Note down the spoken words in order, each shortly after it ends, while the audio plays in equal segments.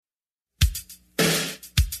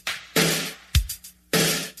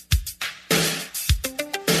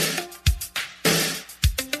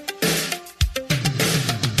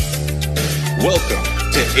Welcome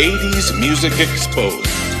to 80s Music Exposed,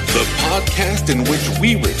 the podcast in which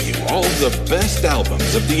we review all the best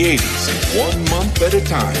albums of the 80s, 1 month at a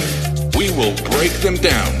time. We will break them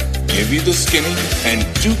down, give you the skinny, and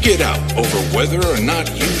duke it out over whether or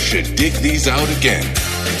not you should dig these out again.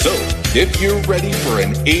 So, if you're ready for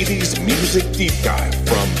an 80s music deep dive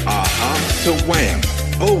from Aha to Wham,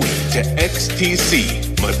 Bowie to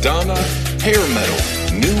XTC, Madonna, hair metal,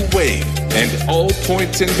 new wave, and all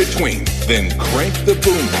points in between, then crank the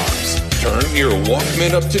boombox, turn your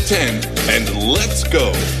Walkman up to 10, and let's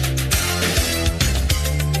go!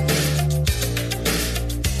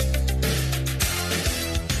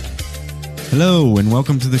 Hello, and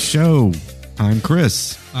welcome to the show. I'm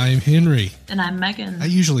Chris. I'm Henry. And I'm Megan. I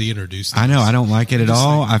usually introduce them. I know, I don't like it at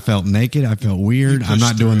all. I felt naked. I felt weird. I'm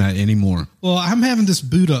not doing that anymore. Well, I'm having this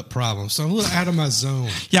boot up problem, so I'm a little out of my zone.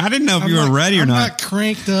 Yeah, I didn't know if you were ready or not. I'm not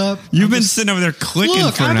cranked up. You've been sitting over there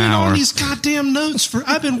clicking for an hour. I've been on these goddamn notes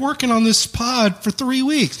I've been working on this pod for 3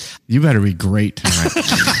 weeks. You better be great tonight.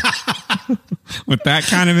 With that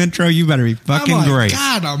kind of intro, you better be fucking great.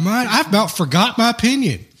 God almighty, I about forgot my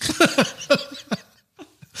opinion.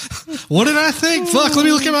 What did I think? Fuck, let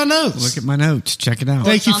me look at my notes. Look at my notes. Check it out.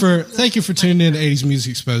 Thank you for tuning in to 80s Music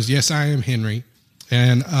Exposed. Yes, I am Henry.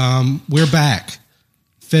 And we're back.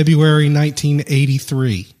 February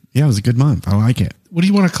 1983. Yeah, it was a good month. I like it. What do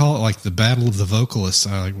you want to call it? Like the Battle of the Vocalists,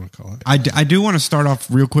 I want to call it. I do want to start off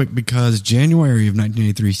real quick because January of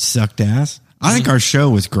 1983 sucked ass. I think our show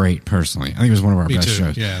was great, personally. I think it was one of our best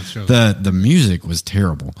shows. Yeah, the music was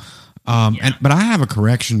terrible. But I have a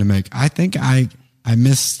correction to make. I think I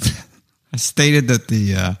missed. I stated that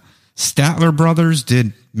the Statler Brothers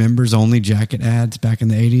did members-only jacket ads back in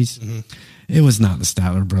the 80s. Mm-hmm. It was not the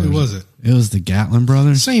Statler Brothers. Who was it? It was the Gatlin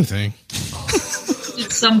Brothers. Same thing.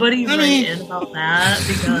 Did somebody write in about that?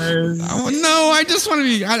 Because no, I just want to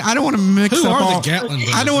be. I don't want to mix Who up are all, the Gatlin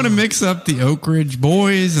Brothers? I don't want to mix up the Oak Ridge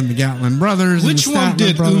Boys and the Gatlin Brothers. Which and the one Statler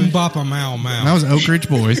did Brothers. Boppa Mau Mau? That was Oak Ridge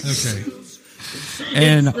Boys. Okay.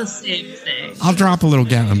 And it's the same thing. I'll drop a little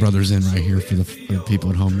Gatlin Brothers in right here for the people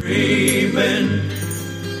at home. Dreaming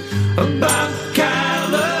about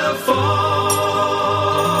California.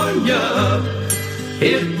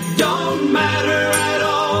 It don't matter at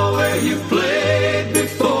all where you played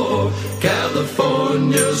before.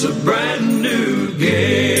 California's a brand new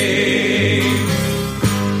game.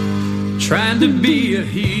 Trying to be a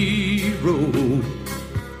hero.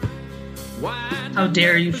 How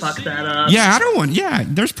dare you fuck that up? Yeah, I don't want. Yeah,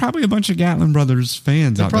 there's probably a bunch of Gatlin Brothers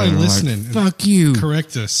fans out there. Probably listening. Like, fuck you.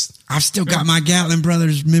 Correct us. I've still got my Gatlin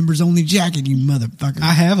Brothers members only jacket, you motherfucker.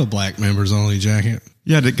 I have a black members only jacket.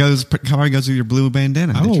 Yeah, that probably goes with your blue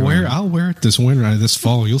bandana. I'll wear it this winter, this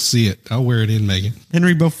fall. You'll see it. I'll wear it in, Megan.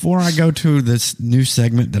 Henry, before I go to this new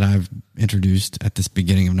segment that I've introduced at this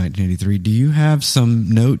beginning of 1983, do you have some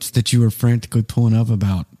notes that you were frantically pulling up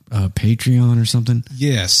about Patreon or something?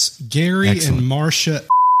 Yes. Gary and Marcia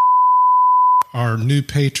are new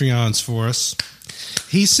Patreons for us.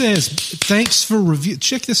 He says, thanks for review.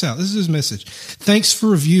 Check this out. This is his message. Thanks for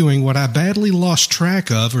reviewing what I badly lost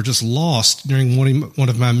track of or just lost during one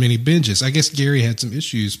of my many binges. I guess Gary had some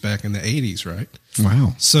issues back in the 80s, right?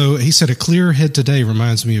 Wow. So he said, a clearer head today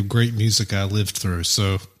reminds me of great music I lived through.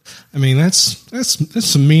 So, I mean, that's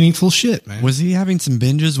some meaningful shit, man. Was he having some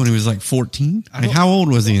binges when he was like 14? How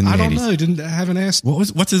old was he in the 80s? I don't know. I haven't asked.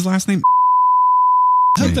 What's his last name?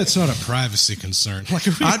 I hope that's not a privacy concern.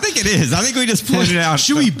 I think it is. I think we just pointed out.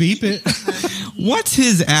 Should we beep it? What's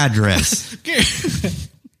his address? Hey,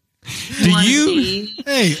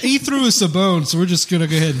 he threw us a bone, so we're just going to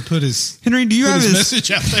go ahead and put his Henry. Do you have his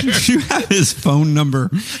message out there? Do you have his phone number?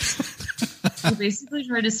 He basically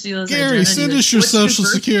tried to steal his Gary, identity. Send us your social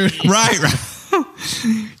security. Right.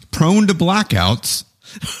 Prone to blackouts.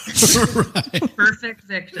 Right. Perfect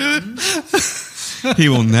victim. He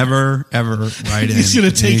will never, ever write in. He's going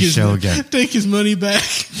to take his money back.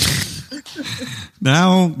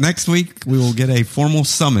 Now, next week, we will get a formal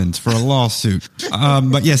summons for a lawsuit.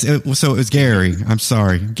 But yes, so it was Gary. I'm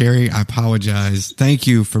sorry. Gary, I apologize. Thank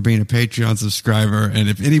you for being a Patreon subscriber. And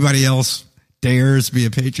if anybody else dares be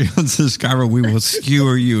a Patreon subscriber, we will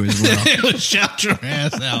skewer you as well. Shout your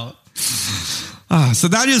ass out. So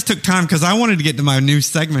that just took time because I wanted to get to my new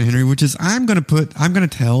segment, Henry, which is I'm going to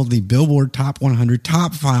tell the Billboard Top 100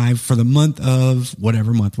 Top 5 for the month of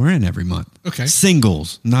whatever month we're in every month. Okay.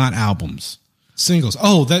 Singles, not albums. Singles.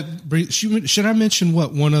 Oh, should I mention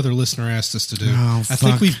what one other listener asked us to do? Oh, I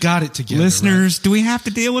think we've got it together. Listeners, right? Do we have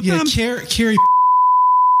to deal with them? Carrie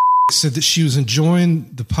said that she was enjoying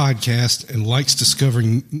the podcast and likes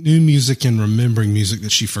discovering new music and remembering music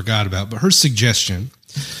that she forgot about. But her suggestion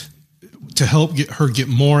to help get her get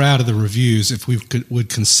more out of the reviews, if we would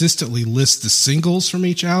consistently list the singles from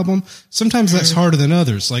each album. Sometimes that's harder than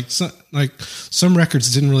others. Like some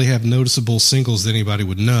records didn't really have noticeable singles that anybody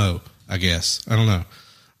would know, I guess. I don't know.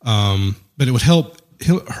 But it would help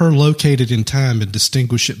her locate it in time and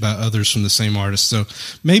distinguish it by others from the same artist. So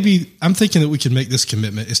maybe I'm thinking that we could make this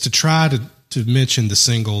commitment is to try to mention the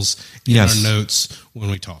singles in our notes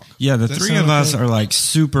when we talk. Yeah, the three of us are like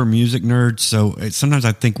super music nerds, so sometimes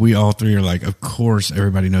I think we all three are like, of course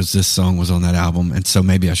everybody knows this song was on that album, and so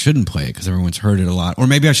maybe I shouldn't play it because everyone's heard it a lot. Or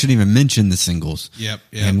maybe I shouldn't even mention the singles. Yep.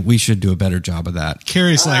 And we should do a better job of that.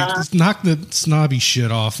 Carrie's like, knock the snobby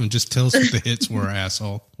shit off and just tell us what the hits were,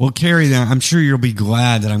 asshole. Well, Carrie, I'm sure you'll be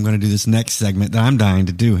glad that I'm going to do this next segment that I'm dying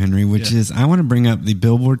to do, Henry, which is I want to bring up the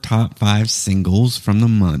Billboard Top 5 singles from the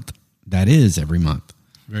month. That is every month.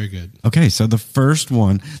 Very good. Okay, so the first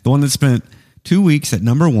one, the one that spent 2 weeks at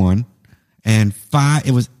number one, and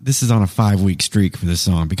this is on a 5-week streak for this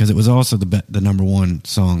song because it was also the number one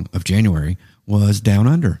song of January, was Down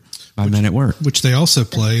Under by Men at Work. Which they also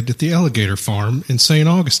played at the Alligator Farm in St.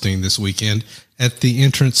 Augustine this weekend at the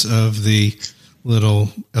entrance of the little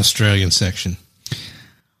Australian section.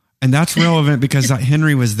 And that's relevant because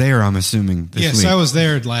Henry was there, I'm assuming, this week. Yes, I was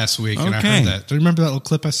there last week, and I heard that. Do you remember that little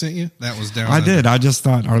clip I sent you? That was Down Under. I did. I just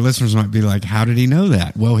thought our listeners might be like, how did he know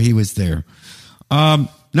that? Well, he was there.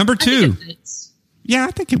 Number 2. Yeah,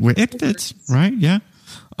 I think it fits, right? Yeah.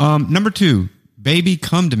 Number 2, Baby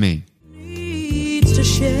Come to Me. Needs to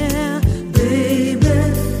share, baby,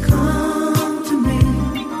 come to me.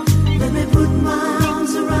 Let me put my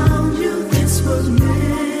arms around you. This was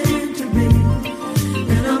meant to be.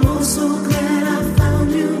 So glad I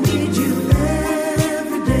found you, need you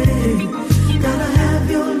every day. Gotta have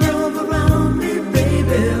your love around me,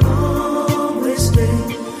 baby, always stay.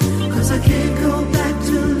 'Cause I can't go back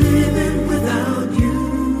to living without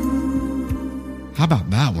you. How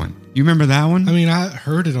about that one? You remember that one? I mean, I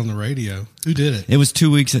heard it on the radio. Who did it? It was 2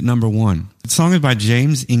 weeks at number one. The song is by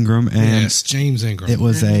James Ingram. And yes, James Ingram. It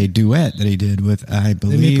was a duet that he did with, I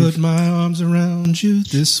believe... Let me put my arms around you.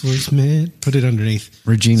 This was meant... Put it underneath.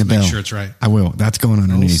 Regina Bell. Make sure it's right. I will. That's going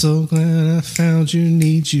underneath. Oh, so glad I found you.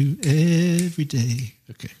 Need you every day.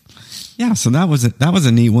 Okay. Yeah, so that was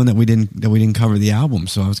a neat one that we didn't cover the album.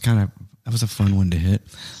 So that was a fun one to hit.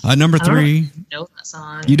 Number 3. I don't know that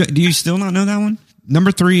song. Do you still not know that one?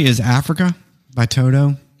 Number 3 is Africa by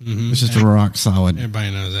Toto. Mm-hmm. It's just a rock solid.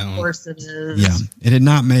 Everybody knows that one. Of course it is. Yeah, it had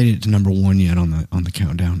not made it to number 1 yet on the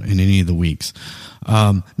countdown in any of the weeks.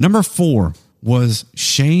 Number 4 was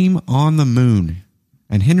Shame on the Moon,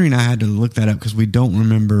 and Henry and I had to look that up because we don't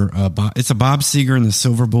remember. It's a Bob Seger and the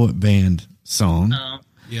Silver Bullet Band song.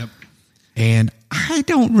 Yep. And I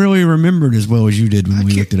don't really remember it as well as you did when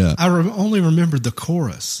we looked it up. I only remembered the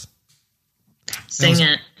chorus. Sing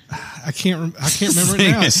it. I can't remember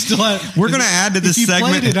it now. We're going to add to this segment. If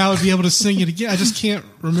you played it, I would be able to sing it again. I just can't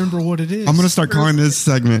remember what it is. I'm going to start calling this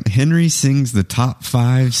segment Henry Sings the Top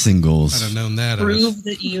 5 Singles. I'd have known that. Prove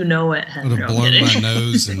that you know it, Henry. I would have blown my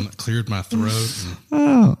nose and cleared my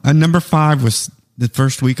throat. And number 5 was the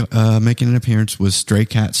first week making an appearance was Stray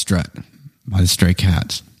Cat Strut by the Stray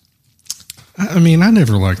Cats. I mean, I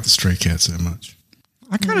never liked the Stray Cats that much.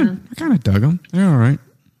 I kind of dug them. They're all right.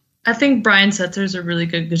 I think Brian Setzer's a really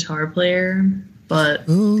good guitar player, but they're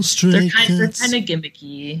kind of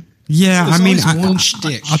gimmicky. Yeah, I mean, I'll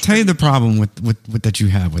tell you the problem with that you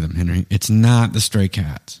have with him, Henry. It's not the Stray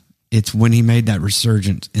Cats. It's when he made that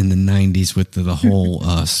resurgence in the 90s with the whole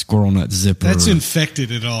Squirrel Nut Zipper. That's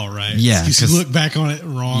infected it all, right? Yeah. Because you look back on it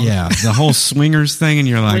wrong. Yeah, the whole swingers thing, and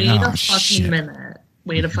you're like,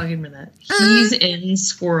 Wait a fucking minute. He's in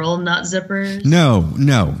Squirrel Nut Zippers? No.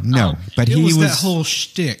 But it was that whole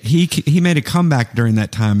shtick. He made a comeback during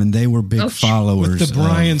that time, and they were big followers. With the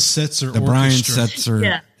Brian Setzer the orchestra. Brian Setzer.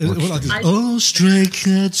 Yeah. Oh, Stray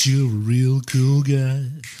Cats, you're a real cool guy.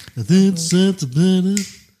 And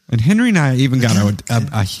Henry and I even got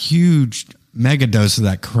a huge mega dose of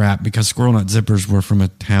that crap because Squirrel Nut Zippers were from a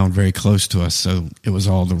town very close to us, so it was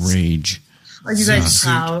all the rage. Are you guys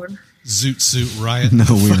proud? Zoot Suit Riot. No,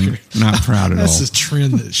 we're not proud at all. That's a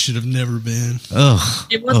trend that should have never been. Ugh.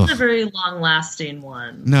 It wasn't a very long-lasting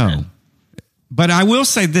one. No. But I will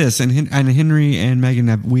say this, and Henry and Megan,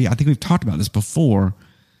 I think we've talked about this before.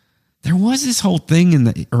 There was this whole thing in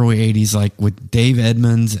the early 80s, like with Dave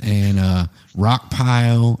Edmunds and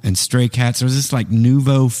Rockpile and Stray Cats. There was this like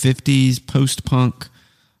nouveau 50s post-punk,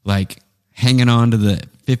 like hanging on to the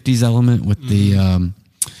 50s element with the,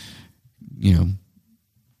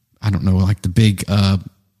 I don't know, like the big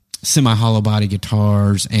semi-hollow body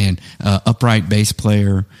guitars and upright bass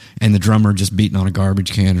player and the drummer just beating on a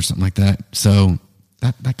garbage can or something like that. So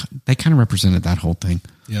they kind of represented that whole thing.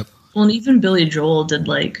 Yep. Well, and even Billy Joel did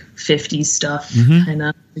like 50s stuff kind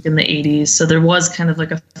of like in the 80s. So there was kind of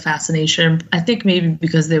like a fascination. I think maybe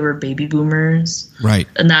because they were baby boomers. Right.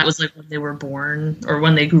 And that was like when they were born or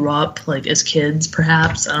when they grew up, like as kids,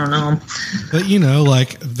 perhaps. I don't know. But,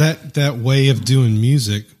 like that way of doing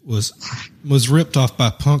music was ripped off by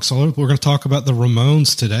punks all over. We're going to talk about the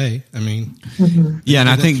Ramones today. I mean, yeah, and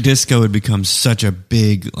I think disco had become such a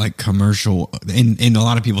big like commercial in a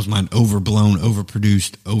lot of people's mind, overblown,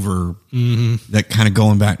 overproduced, that kind of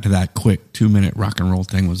going back to that quick 2-minute rock and roll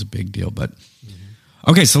thing was a big deal. But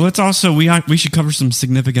okay, so let's also we should cover some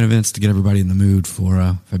significant events to get everybody in the mood for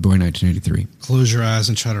February 1983. Close your eyes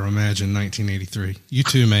and try to imagine 1983. You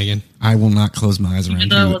too, Megan. I will not close my eyes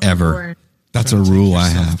around you ever. Born. That's a rule I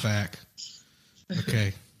have. Back.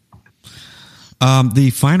 Okay.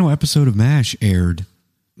 The final episode of MASH aired.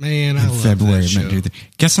 Man, I love February that of show. 1983.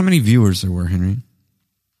 Guess how many viewers there were, Henry?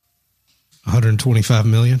 125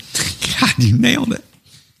 million. God, you nailed it.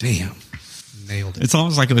 Damn. Nailed it. It's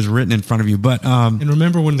almost like it was written in front of you. But and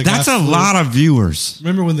remember when that's a lot of viewers.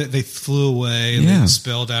 Remember when they flew away and they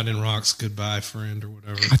spelled out in rocks "Goodbye, friend" or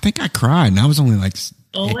whatever. I think I cried, and I was only like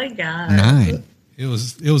my God. 9. It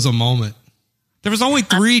was a moment. There was only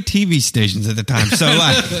 3 TV stations at the time, so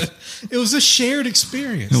like it was a shared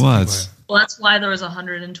experience. It was. Well, that's why there was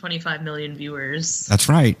 125 million viewers. That's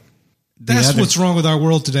right. That's what's wrong with our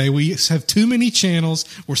world today. We have too many channels.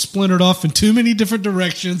 We're splintered off in too many different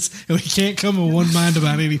directions, and we can't come in one mind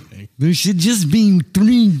about anything. There should just be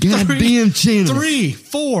 3 goddamn channels. 3,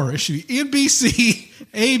 4. It should be NBC,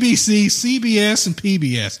 ABC, CBS, and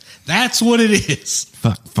PBS. That's what it is.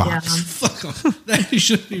 Fuck Fox. Yeah. Fuck them. That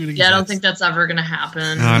shouldn't even exist. Yeah, I don't think that's ever going to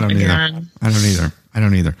happen. No, I don't again. I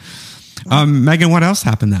don't either. Megan, what else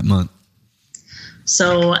happened that month?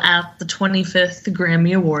 So at the 25th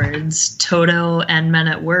Grammy Awards, Toto and Men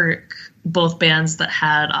at Work, both bands that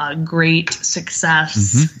had great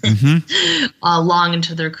success long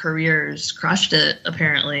into their careers, crushed it,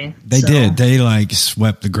 apparently. They did. They like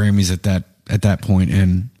swept the Grammys at that point,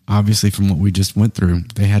 and obviously from what we just went through,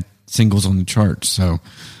 they had singles on the charts. So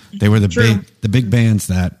they were the big bands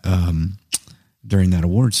that during that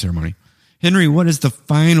awards ceremony. Henry, what is the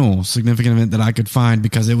final significant event that I could find?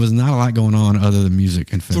 Because it was not a lot going on other than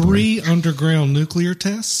music in February. 3 underground nuclear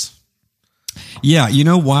tests? Yeah, you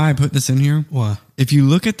know why I put this in here? Why? If you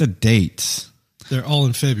look at the dates. They're all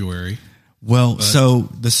in February. Well, so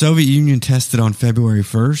the Soviet Union tested on February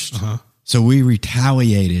 1st. So we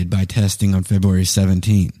retaliated by testing on February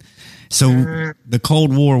 17th. So the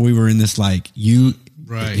Cold War, we were in this like,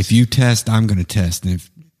 if you test, I'm going to test.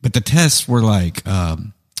 But the tests were like...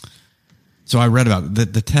 So I read about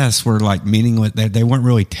it. The tests were like meaningless. They weren't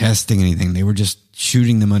really testing anything. They were just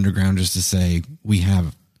shooting them underground just to say, we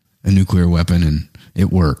have a nuclear weapon and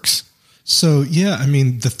it works. So, yeah, I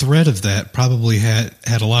mean, the threat of that probably had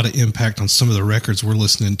a lot of impact on some of the records we're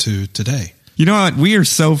listening to today. You know what? We are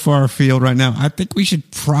so far afield right now. I think we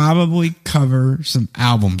should probably cover some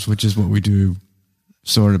albums, which is what we do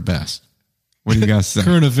sort of best. What do you guys say?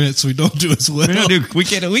 Current events we don't do as well. We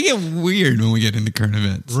get weird when we get into current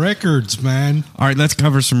events. Records, man. All right, let's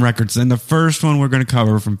cover some records. And the first one we're going to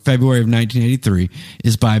cover from February of 1983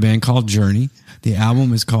 is by a band called Journey. The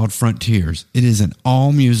album is called Frontiers. It is an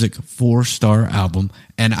all-music 4-star album,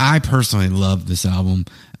 and I personally love this album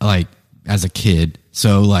like as a kid.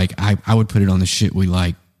 So like I would put it on the shit we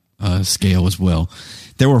like scale as well.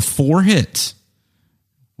 There were 4 hits.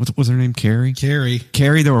 What was her name? Carrie?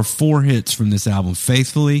 Carrie, there were 4 hits from this album.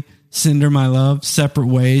 Faithfully, Cinder My Love, Separate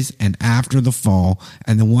Ways, and After the Fall.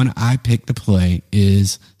 And the one I picked to play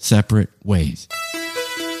is Separate Ways.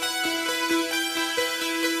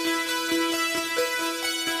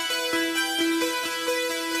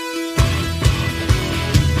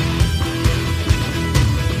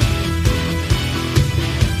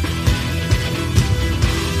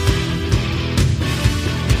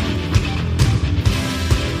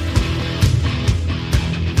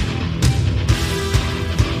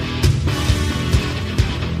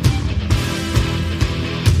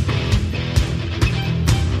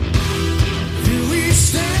 Feel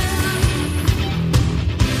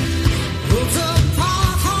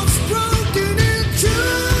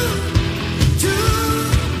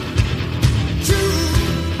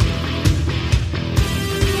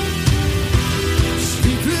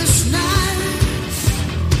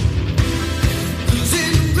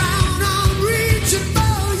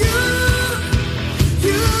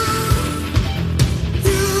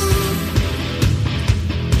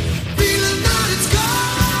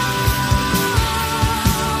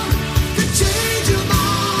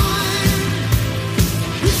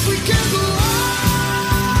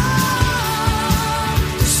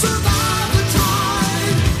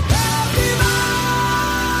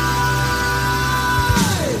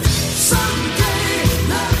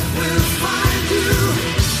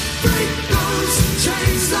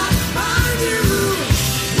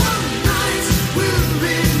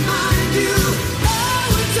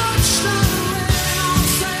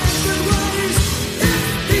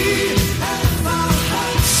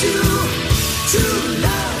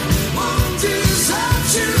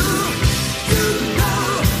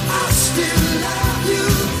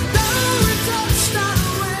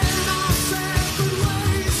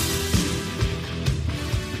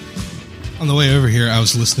On the way over here, I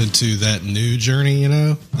was listening to that new Journey,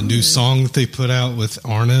 the new song that they put out with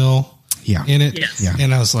Arnell in it. Yes. Yeah.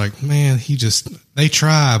 And I was like, man, they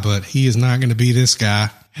try, but he is not going to be this guy.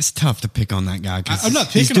 It's tough to pick on that guy because I'm not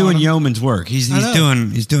he's picking on doing him. yeoman's work. He's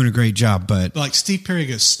doing a great job. But Like Steve Perry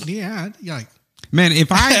goes, yeah, like, man, if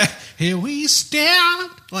I here we stand.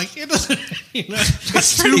 Like, it doesn't,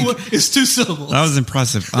 it's two syllables. that was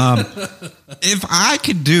impressive. If I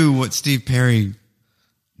could do what Steve Perry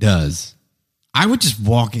does, I would just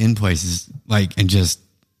walk in places and just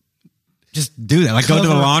do that. Like go to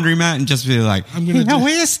the laundromat and just be like, I'm gonna "Here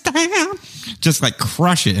we stand." Just like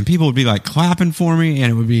crush it, and people would be like clapping for me,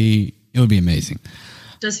 and it would be amazing.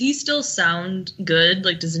 Does he still sound good?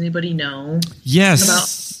 Like, does anybody know?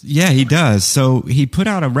 Yes. Yeah, he does. So he put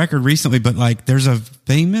out a record recently, but there's a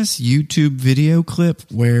famous YouTube video clip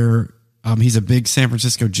where he's a big San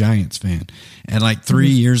Francisco Giants fan. And 3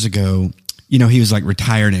 years ago, he was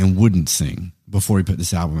retired and wouldn't sing before he put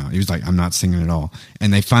this album out. He was like, I'm not singing at all.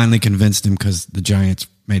 And they finally convinced him because the Giants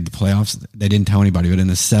made the playoffs. They didn't tell anybody, but in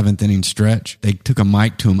the 7th inning stretch, they took a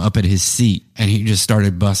mic to him up at his seat and he just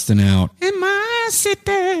started busting out, "In my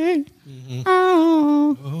city."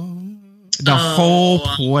 The whole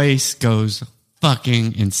place goes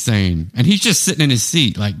fucking insane. And he's just sitting in his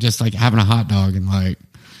seat, just having a hot dog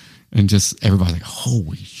and just everybody's like,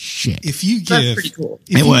 holy shit. If you That's give, pretty cool.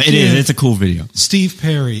 It is. It's a cool video. Steve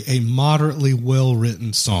Perry a moderately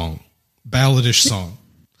well-written song, balladish song,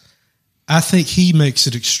 I think he makes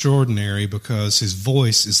it extraordinary because his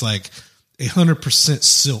voice is 100%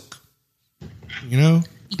 silk. Right.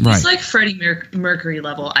 It's like Freddie Mercury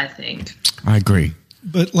level, I think. I agree.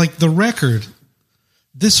 But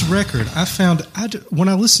this record, I found, when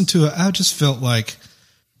I listened to it, I just felt like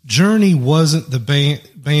Journey wasn't the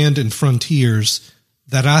band and Frontiers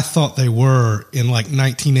that I thought they were in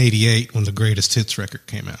 1988 when the Greatest Hits record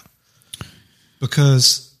came out.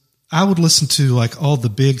 Because I would listen to all the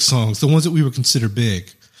big songs, the ones that we would consider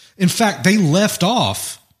big. In fact, they left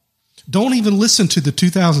off. Don't even listen to the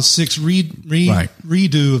 2006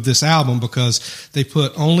 redo of this album because they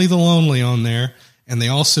put Only the Lonely on there. And they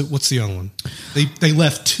also, what's the other one? They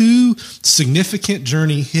left 2 significant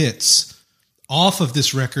Journey hits off of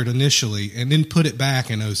this record initially and then put it back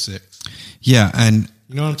in 06. Yeah. And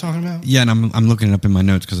you know what I'm talking about? yeah, and I'm looking it up in my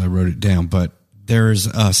notes because I wrote it down, but there's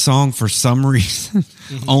a song for some reason,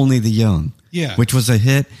 Only the Young. Yeah. Which was a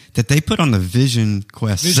hit that they put on the Vision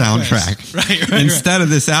Quest soundtrack Right, instead of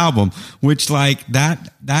this album, which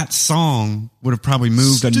that song would have probably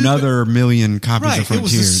moved another million copies of Frontiers. It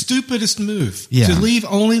was the stupidest move. Yeah. To leave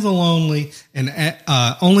Only the Lonely and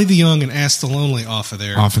Only the Young and Ask the Lonely off of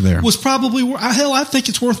there. Was probably, I think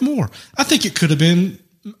it's worth more. I think it could have been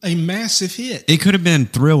a massive hit. It could have been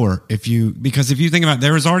Thriller because if you think about it,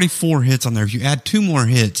 there was already 4 hits on there. If you add 2 more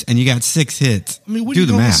hits and you got 6 hits, I mean, what are you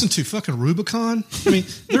going to listen to? Fucking Rubicon? I mean,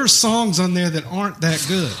 there are songs on there that aren't that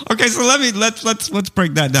good. Okay, so let's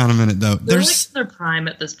break that down a minute though. They're in their prime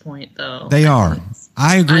at this point, though. They are.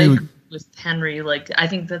 I agree with Henry. I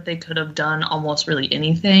think that they could have done almost really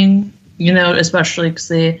anything, especially because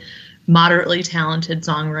they moderately talented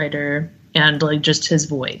songwriter. And just his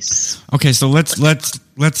voice. Okay, so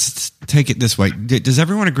let's take it this way. Does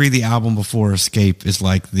everyone agree the album before Escape is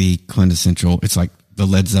the quintessential? It's like the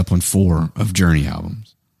Led Zeppelin 4 of Journey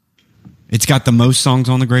albums. It's got the most songs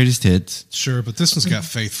on the greatest hits. Sure, but this one's got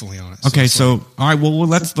Faithfully on it. Okay, so all right. Well,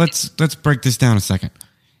 let's break this down a second.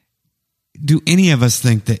 Do any of us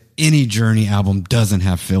think that any Journey album doesn't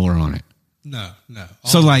have filler on it? No.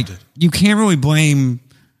 So you can't really blame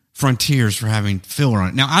Frontiers for having filler on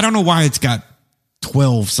it. Now, I don't know why it's got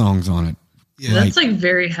 12 songs on it. Yeah. That's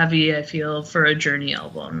very heavy, I feel, for a Journey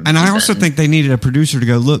album. And I also think they needed a producer to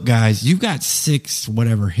go, look, guys, you've got 6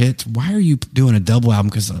 whatever hits. Why are you doing a double album?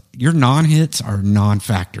 Because your non-hits are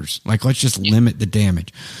non-factors. Let's just limit the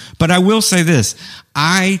damage. But I will say this.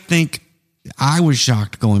 I think I was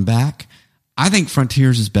shocked going back. I think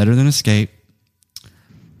Frontiers is better than Escape.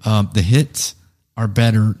 The hits are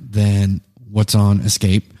better than what's on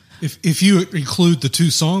Escape. If you include the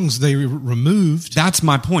 2 songs they removed, that's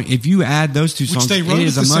my point. If you add those 2 songs, they wrote it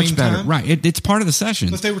is at the a much same better. time? Right, it's part of the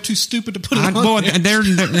session. But they were too stupid to put it on there.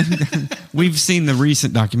 We've seen the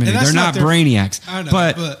recent documentary. And They're not brainiacs. I know,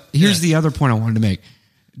 but here's the other point I wanted to make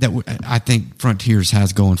that I think Frontiers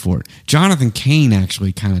has going for it. Jonathan Cain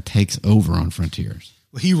actually kind of takes over on Frontiers.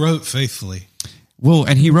 Well, he wrote Faithfully. Well,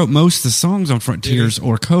 and he wrote most of the songs on Frontiers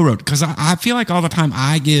or co-wrote. Because I feel like all the time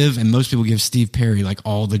I give, and most people give Steve Perry,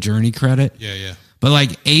 all the Journey credit. Yeah. But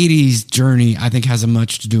 80s Journey, I think, has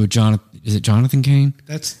much to do with Jonathan. Is it Jonathan Cain?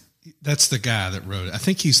 That's the guy that wrote it. I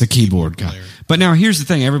think he's the keyboard guy. player. But now here's the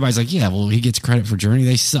thing. Everybody's like, yeah, well, he gets credit for Journey.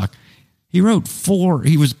 They suck. He wrote 4.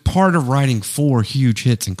 He was part of writing 4 huge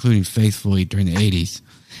hits, including Faithfully during the 80s.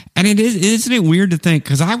 And isn't it weird to think,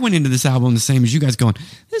 because I went into this album the same as you guys going,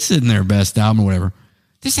 this isn't their best album or whatever.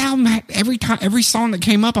 This album had every song that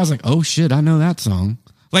came up, I was like, oh shit, I know that song.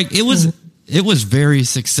 Like it was very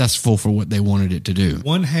successful for what they wanted it to do.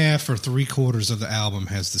 1/2 or 3/4 of the album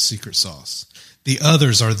has the secret sauce. The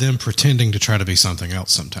others are them pretending to try to be something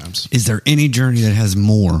else sometimes. Is there any Journey that has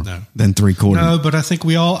more than 3/4? No, but I think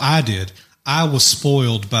I did. I was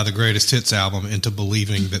spoiled by the Greatest Hits album into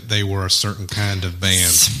believing that they were a certain kind of band.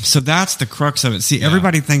 So that's the crux of it. See,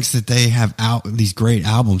 everybody thinks that they have out these great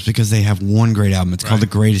albums because they have one great album. It's called the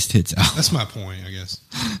Greatest Hits album. That's my point, I guess.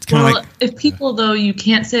 It's kind of like, if people, though, you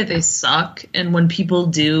can't say they suck, and when people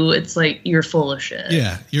do, it's like you're full of shit.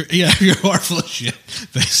 Yeah, you are full of shit,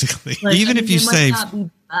 basically. Like, even if you say might not be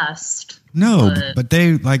best. No, but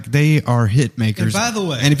they are hit makers. And by the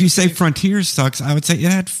way, and if you say Frontiers sucks, I would say it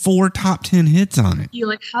had 4 top 10 hits on it. You're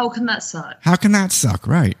like, how can that suck? How can that suck?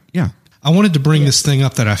 Right? Yeah. I wanted to bring this thing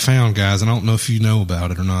up that I found, guys. I don't know if you know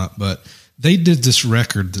about it or not, but they did this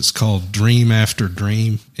record that's called Dream After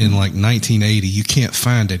Dream in like 1980. You can't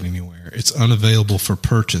find it anywhere. It's unavailable for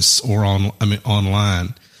purchase or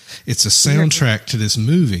online. It's a soundtrack to this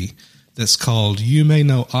movie that's called Yume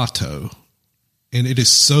no Ato. And it is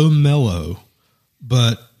so mellow,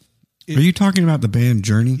 but... Are you talking about the band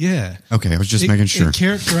Journey? Yeah. Okay, I was just making sure. It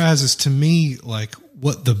characterizes to me like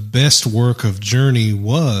what the best work of Journey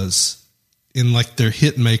was in like their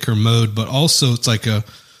hit maker mode, but also it's like a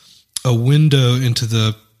window into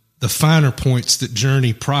the finer points that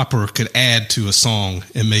Journey proper could add to a song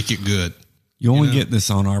and make it good. You only get this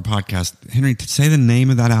on our podcast. Henry, say the name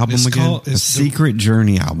of that album again. A Secret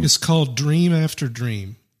Journey album. It's called Dream After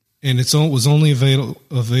Dream. And was only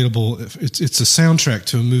available. It's a soundtrack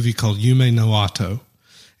to a movie called Yume no Ato.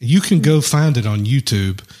 You can go find it on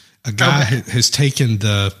YouTube. A guy has taken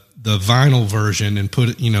the vinyl version and put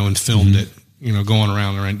it, and filmed it, going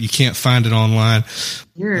around. You can't find it online.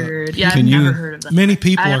 Weird. Yeah, I've never heard of that. Many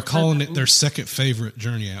people are calling it their second favorite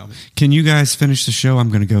Journey album. Can you guys finish the show? I'm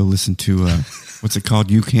going to go listen to what's it called?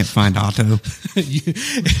 You Can't Find Otto.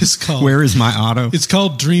 It's called Where Is My Otto? It's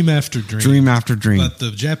called Dream After Dream. Dream After Dream. But the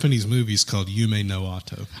Japanese movie is called Yume no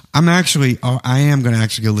Ato. I am going to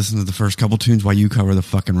actually go listen to the first couple tunes while you cover the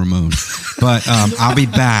fucking Ramones. But I'll be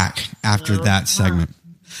back after that segment.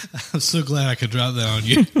 I'm so glad I could drop that on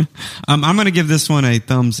you. I'm going to give this one a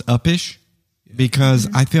thumbs up-ish because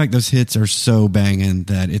I feel like those hits are so banging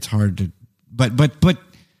that it's hard to. But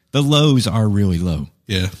the lows are really low.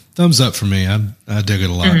 Yeah, thumbs up for me. I dig it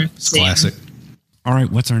a lot. It's classic. All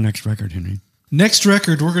right, what's our next record, Henry? Next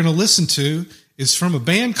record we're going to listen to is from a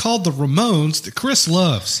band called the Ramones that Chris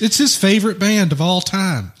loves. It's his favorite band of all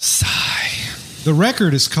time. Sigh. The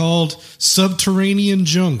record is called Subterranean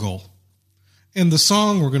Jungle. And the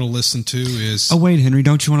song we're going to listen to is... Oh, wait, Henry,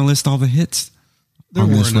 don't you want to list all the hits on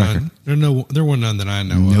this record? There were none that I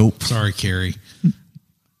know of. Sorry, Carrie.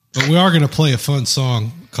 But we are going to play a fun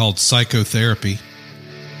song called Psychotherapy.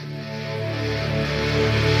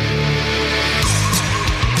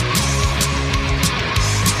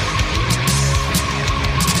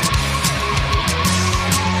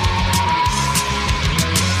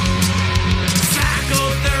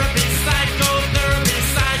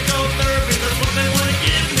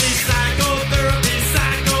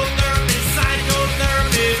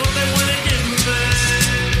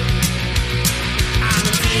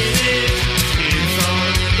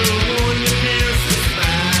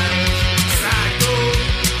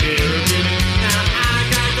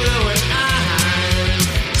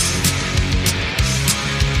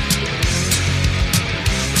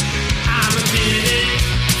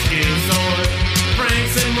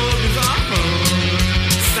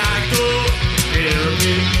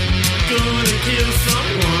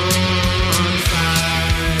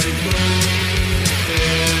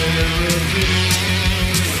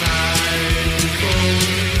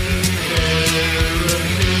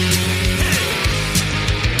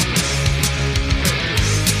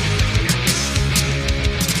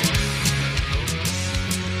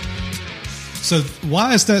 So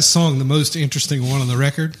why is that song the most interesting one on the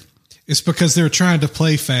record? It's because they were trying to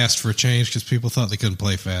play fast for a change because people thought they couldn't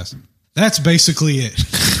play fast. That's basically it.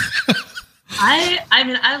 I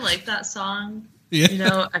mean, I like that song.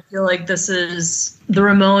 Yeah. I feel like the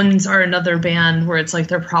Ramones are another band where it's like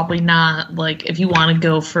they're probably not like, if you want to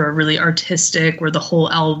go for a really artistic where the whole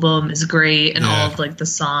album is great and all of like the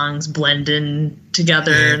songs blend in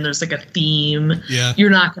together and there's like a theme. Yeah. You're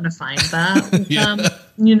not going to find that with them.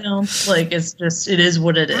 Like it is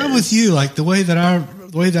what it is. I'm with you. Like the way that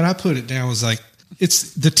I put it down was like,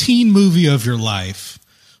 it's the teen movie of your life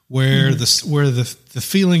where the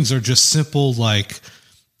feelings are just simple, like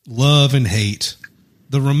love and hate.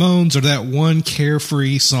 The Ramones are that one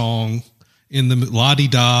carefree song in the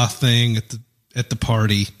la-di-da thing at the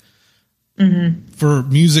party for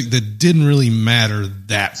music that didn't really matter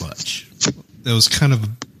that much. That was kind of a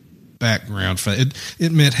background for it.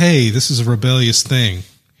 It meant, hey, this is a rebellious thing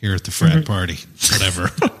here at the frat party, whatever.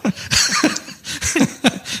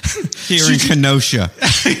 Here in Kenosha.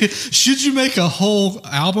 Should you make a whole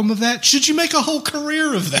album of that? Should you make a whole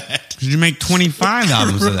career of that? Should you make 25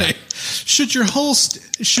 albums of that? Should your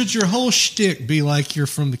whole shtick be like you're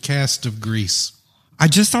from the cast of Grease? I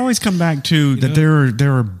just always come back to that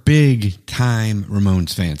there are big time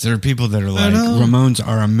Ramones fans. There are people that are like, Ramones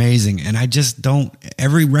are amazing. And I just don't,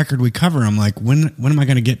 every record we cover, I'm like, when am I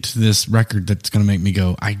going to get to this record that's going to make me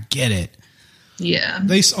go, I get it. Yeah.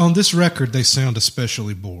 On this record, they sound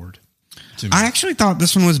especially bored to me. I actually thought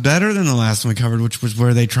this one was better than the last one we covered, which was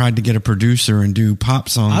where they tried to get a producer and do pop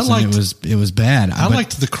songs, and it was bad. I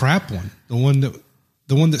liked the crap one, the one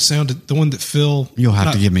that Phil. You'll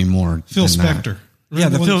have to give me more. Phil Spector. Yeah, I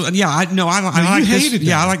like this.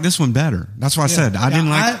 Yeah, I like this one better. That's why I said I didn't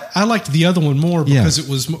like. I liked the other one more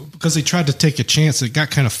because they tried to take a chance. It got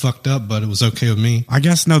kind of fucked up, but it was okay with me. I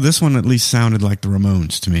guess this one at least sounded like the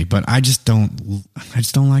Ramones to me, but I just don't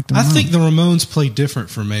like the Ramones. I think the Ramones play different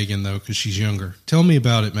for Megan though because she's younger. Tell me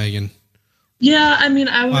about it, Megan. Yeah, I mean,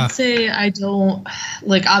 I would say I don't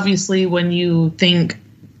like. Obviously, when you think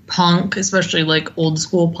punk, especially like old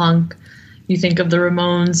school punk, you think of the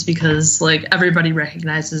Ramones because like everybody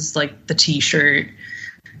recognizes like the T-shirt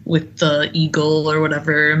with the eagle or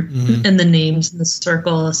whatever and the names in the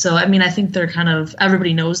circle. So I mean, I think they're kind of,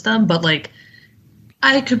 everybody knows them, but like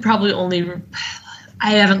I could probably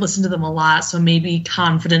I haven't listened to them a lot, so maybe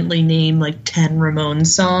confidently name like 10 Ramones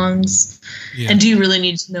songs. Yeah. And do you really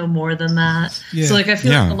need to know more than that? Yeah. So like I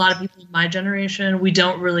feel like a lot of people in my generation, we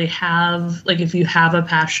don't really have, like if you have a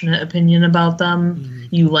passionate opinion about them,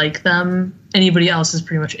 you like them. Anybody else is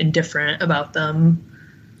pretty much indifferent about them.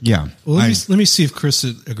 Yeah. Well, let me see if Chris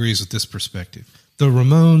agrees with this perspective. The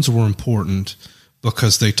Ramones were important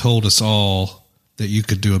because they told us all that you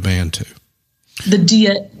could do a band too. The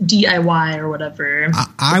DIY or whatever.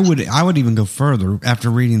 I would even go further. After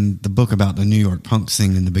reading the book about the New York punk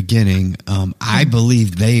scene in the beginning, I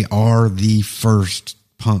believe they are the first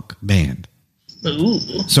punk band. Ooh.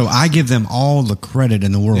 So I give them all the credit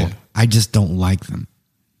in the world. Yeah. I just don't like them.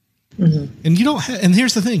 Mm-hmm. And you don't. And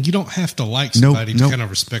here's the thing: you don't have to like somebody to kind of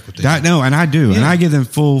respect what they do. No, and I do, and I give them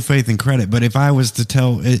full faith and credit. But if I was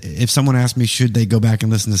to if someone asked me, should they go back and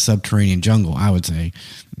listen to Subterranean Jungle, I would say,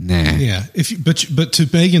 nah. Yeah. But to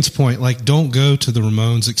Megan's point, like, don't go to the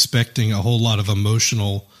Ramones expecting a whole lot of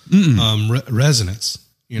emotional resonance.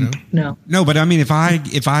 You know? No. But I mean, if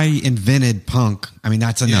I invented punk, I mean,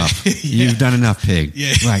 that's enough. Yeah. You've done enough, pig.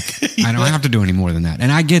 Yeah. Like, I don't have to do any more than that, and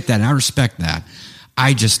I get that, and I respect that.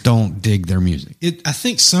 I just don't dig their music. I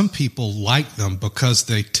think some people like them because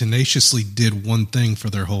they tenaciously did one thing for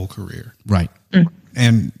their whole career. Right.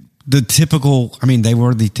 And they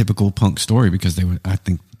were the typical punk story because I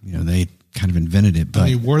think, they kind of invented it. But I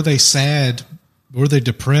mean, were they sad? Were they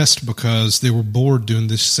depressed because they were bored doing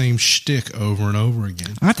this same shtick over and over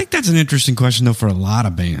again? I think that's an interesting question though for a lot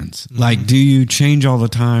of bands. Mm-hmm. Like, do you change all the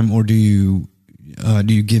time, or do you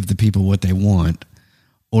give the people what they want,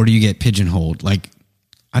 or do you get pigeonholed? Like,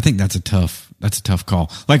 I think that's a tough call.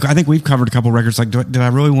 Like, I think we've covered a couple records. Like, did I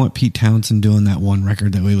really want Pete Townsend doing that one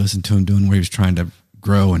record that we listened to him doing where he was trying to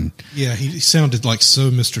grow? And yeah, he sounded like so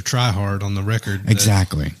Mr. Tryhard on the record.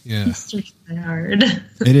 Exactly. Yeah. Mr. Tryhard.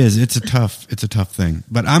 It is. It's a tough thing.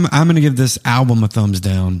 But I'm going to give this album a thumbs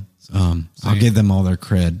down. I'll give them all their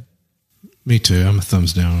cred. Me too. I'm a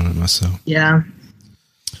thumbs down on it myself. Yeah.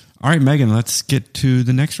 All right, Megan, let's get to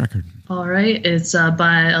the next record. All right. It's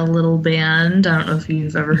by a little band. I don't know if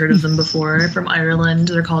you've ever heard of them before. From Ireland.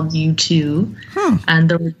 They're called U2. Huh. And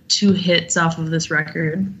there were 2 hits off of this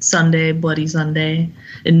record, Sunday, Bloody Sunday,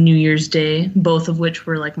 and New Year's Day, both of which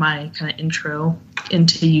were like my kind of intro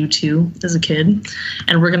into U2 as a kid.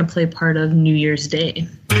 And we're going to play part of New Year's Day.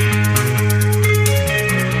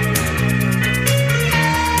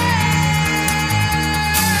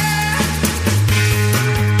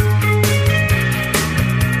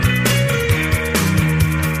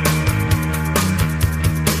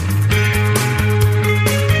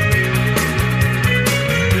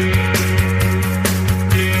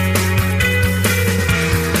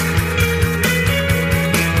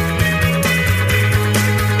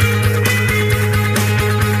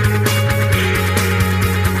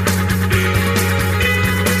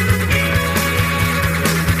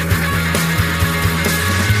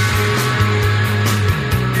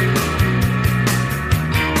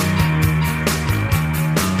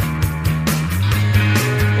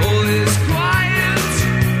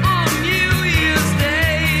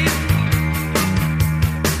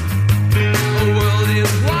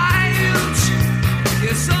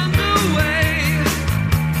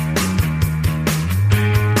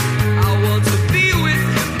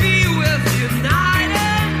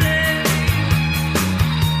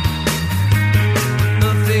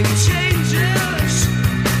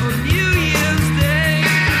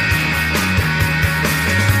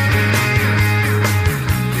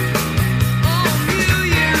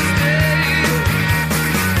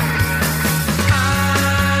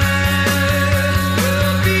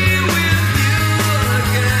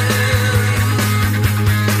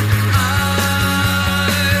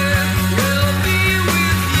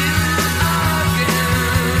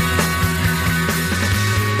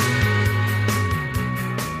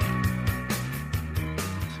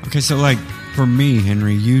 Okay, so like for me,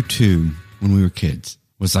 Henry, U2, when we were kids,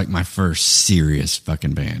 was like my first serious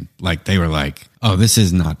fucking band. Like they were like, oh, this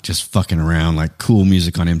is not just fucking around like cool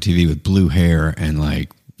music on MTV with blue hair and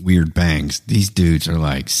like weird bangs. These dudes are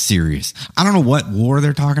like serious. I don't know what war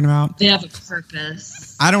they're talking about. They have a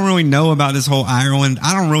purpose. I don't really know about this whole Ireland.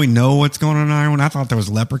 I don't really know what's going on in Ireland. I thought there was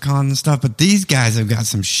leprechauns and stuff, but these guys have got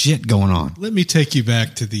some shit going on. Let me take you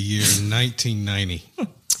back to the year 1990.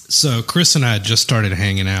 So Chris and I had just started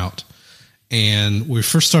hanging out, and we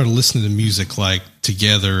first started listening to music like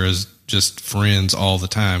together as just friends all the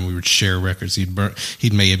time. We would share records. He'd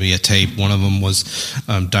made me a tape. One of them was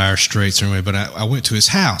Dire Straits or anyway, but I went to his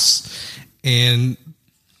house, and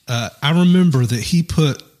I remember that he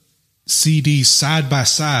put CDs side by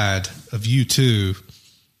side of U2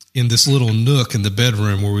 in this little nook in the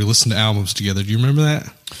bedroom where we listened to albums together. Do you remember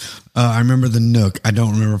that? I remember the nook. I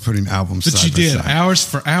don't remember putting albums but side you did by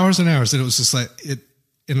side. hours and hours, and it was just like it.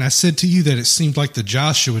 And I said to you that it seemed like the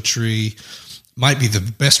Joshua Tree might be the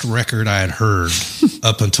best record I had heard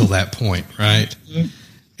up until that point, right?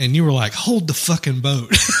 And you were like, hold the fucking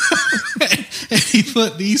boat. And he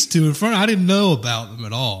put these two in front. I didn't know about them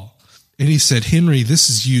at all. And he said, Henry, this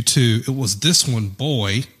is U2. It was this one,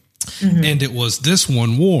 Boy, and it was this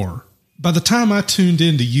one, War. By the time I tuned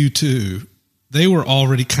into U2, they were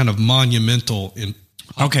already kind of monumental in.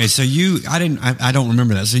 Okay, so I don't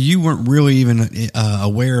remember that. So you weren't really even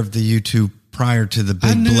aware of the U2 prior to the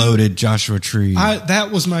big bloated Joshua Tree. That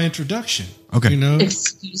was my introduction. Okay. You know?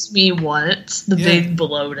 Excuse me, what? The big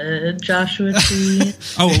bloated Joshua Tree?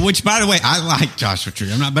 Oh, which by the way, I like Joshua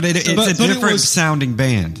Tree. I'm not, but it's a different sounding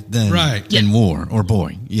band than War or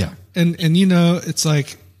Boy. Yeah. And you know, it's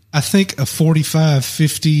like, I think a 45,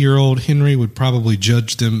 50-year-old Henry would probably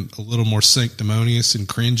judge them a little more sanctimonious and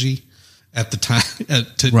cringy at the time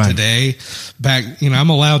today. Back, you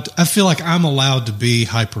know, I feel like I'm allowed to be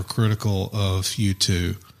hypercritical of U2.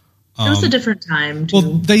 It was a different time too.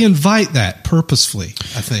 Well, they invite that purposefully,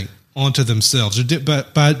 I think, onto themselves.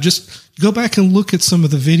 But just go back and look at some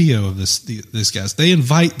of the video of these guys. They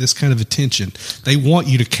invite this kind of attention. They want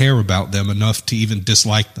you to care about them enough to even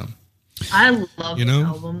dislike them. I love the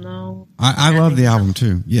album though. I love the album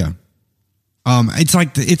too. Yeah.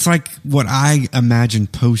 It's like what I imagine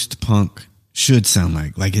post-punk should sound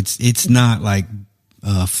like. Like it's not like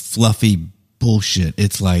fluffy bullshit.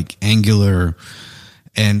 It's like angular.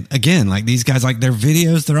 And again, like these guys, like their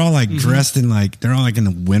videos, they're all like dressed in like, they're all like in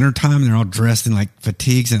the wintertime. They're all dressed in like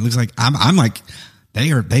fatigues. And it looks like I'm like,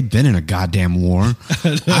 they've been in a goddamn war.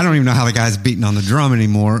 I don't even know how the guy's beating on the drum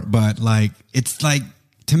anymore, but like, it's like,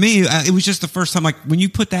 to me, it was just the first time, like when you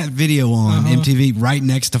put that video on MTV right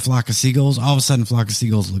next to Flock of Seagulls, all of a sudden Flock of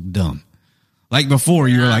Seagulls looked dumb. Like before,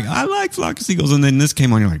 you were like, I like Flock of Seagulls. And then this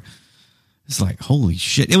came on, you're like, it's like, holy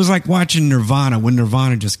shit. It was like watching Nirvana when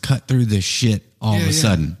Nirvana just cut through this shit all of a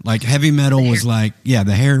sudden. Like heavy metal was like, the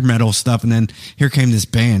hair metal stuff. And then here came this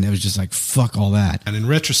band. It was just like, fuck all that. And in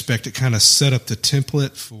retrospect, it kind of set up the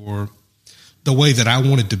template for the way that I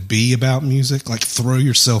wanted to be about music, like throw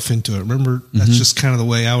yourself into it. Remember, that's just kind of the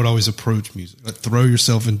way I would always approach music. Like throw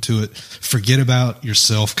yourself into it, forget about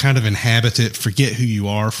yourself, kind of inhabit it, forget who you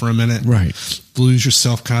are for a minute. Right. Lose your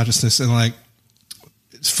self-consciousness and like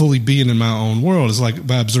it's fully being in my own world. It's like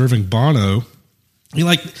by observing Bono, he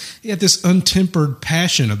had this untempered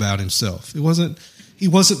passion about himself. He wasn't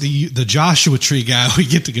the Joshua Tree guy we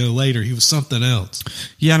get to go later. He was something else.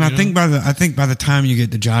 Yeah, and I think by the time you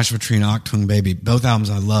get to Joshua Tree and Achtung Baby, both albums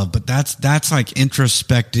I love, but that's like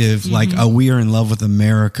introspective, like we are in love with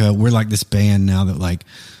America. We're like this band now that like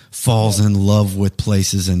falls in love with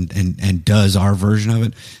places and does our version of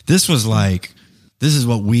it. This was like, this is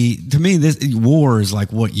what this War is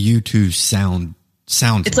like what U2 sounds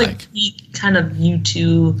it's like kind of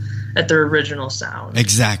U2 at their original sound.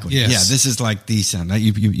 Exactly. Yes. Yeah, this is like the sound.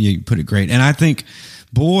 You put it great. And I think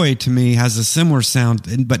Boy to me has a similar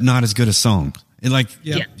sound, but not as good a song.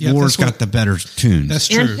 War's got the better tunes. That's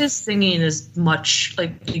true. And his singing is much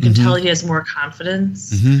like you can tell he has more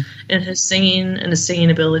confidence in his singing and his singing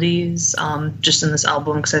abilities. Just in this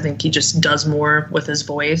album, because I think he just does more with his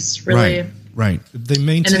voice. Really, right. They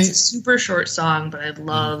maintain. And it's a super short song, but I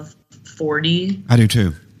love 40. I do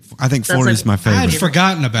too. I think 40 is my favorite. I had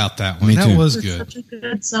forgotten about that one. Me that too. was It's good. such a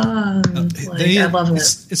good song. I love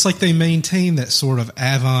it. It's like they maintain that sort of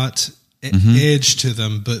avant edge to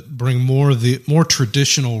them, but bring more of the more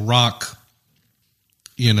traditional rock.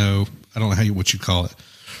 You know, I don't know what you call it,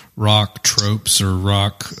 rock tropes or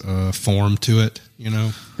rock form to it. You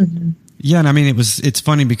know. Yeah, and I mean it's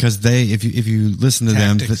funny because if you listen to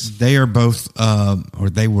Tactics. them, they are both or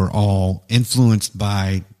they were all influenced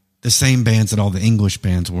by the same bands that all the English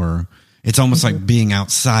bands were, It's almost like being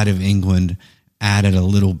outside of England added a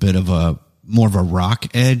little bit of more of a rock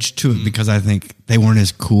edge to it, because I think they weren't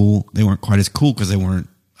as cool. They weren't quite as cool because they weren't,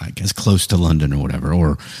 I guess, close to London or whatever,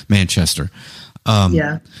 or Manchester.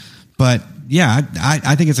 But yeah,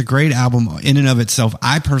 I think it's a great album in and of itself.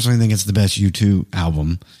 I personally think it's the best U2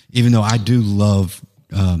 album, even though I do love,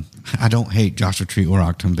 I don't hate Joshua Tree or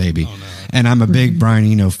Octone Baby. Oh, no. And I'm a big Brian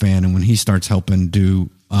Eno fan. And when he starts helping do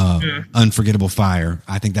Unforgettable Fire,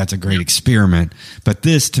 I think that's a great experiment. But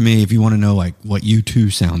this, to me, if you want to know like what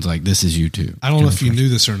U2 sounds like, this is U2. I don't know if you knew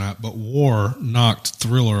this or not, but War knocked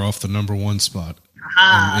Thriller off the #1 spot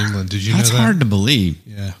in England. Did you know that? That's hard to believe.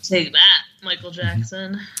 Yeah. Take that, Michael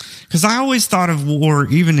Jackson. Because I always thought of War,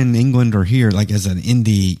 even in England or here, like as an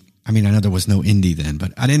indie. I mean, I know there was no indie then,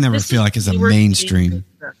 but I didn't ever feel like as a mainstream.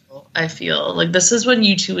 I feel like this is when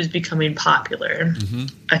U2 was becoming popular.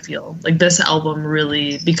 I feel like this album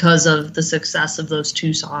really, because of the success of those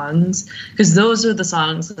two songs, because those are the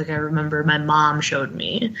songs like I remember my mom showed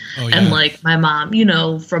me. And like my mom, you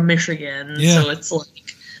know, from Michigan. So it's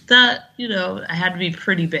like that, you know, I had to be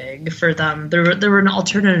pretty big for them. They were an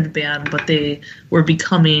alternative band, but they were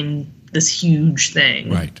becoming this huge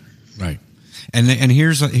thing. Right. And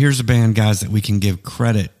here's a band, guys, that we can give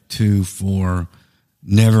credit to for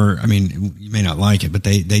never, I mean, you may not like it, but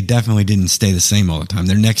they definitely didn't stay the same all the time.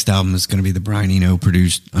 Their next album is going to be the Brian Eno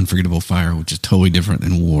produced Unforgettable Fire, which is totally different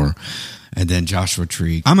than War. And then Joshua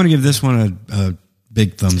Tree. I'm going to give this one a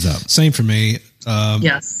big thumbs up. Same for me.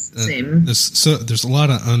 Yes, same. There's a lot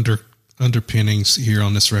of underpinnings here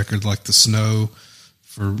on this record, like the snow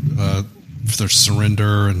for their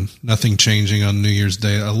surrender and nothing changing on New Year's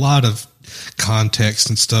Day. A lot of context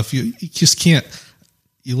and stuff. You just can't.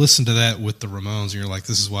 You listen to that with the Ramones, and you're like,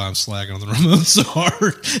 "This is why I'm slagging on the Ramones so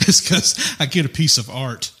hard." It's because I get a piece of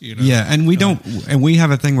art, you know. Yeah, and we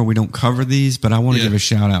have a thing where we don't cover these, but I want to give a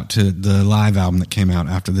shout out to the live album that came out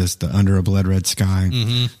after this, the Under a Blood Red Sky,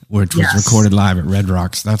 which was recorded live at Red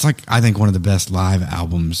Rocks. That's like, I think, one of the best live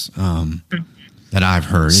albums that I've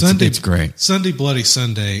heard. It's great. Sunday Bloody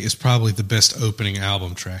Sunday is probably the best opening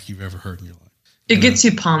album track you've ever heard in your life. It gets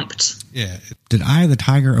you pumped. Yeah. Did Eye of the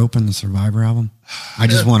Tiger open the Survivor album? I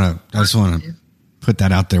just want to put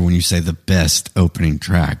that out there when you say the best opening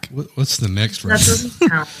track. What's the next record? That doesn't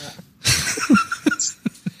count.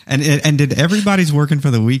 And did Everybody's Working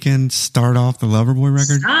for the Weekend start off the Loverboy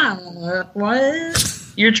record? Stop.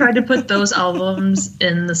 What? You're trying to put those albums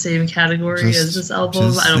in the same category as this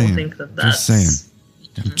album? I don't think that's...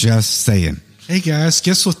 I'm just saying. Hey guys,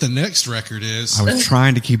 guess what the next record is? I was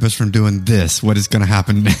trying to keep us from doing this. What is going to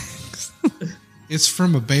happen next? It's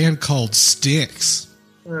from a band called Styx.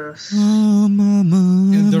 Oh,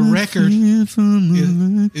 mama, and the record,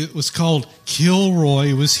 it was called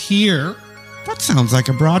Kilroy Was Here. That sounds like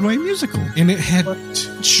a Broadway musical. And it had,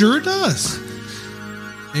 sure does.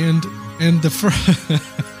 And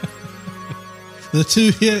the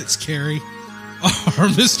two hits, Carrie, are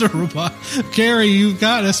Mr. Robot. Carrie, you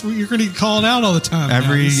got us. You're going to get called out all the time.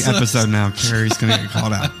 Every episode now, Carrie's going to get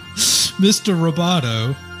called out. Mr.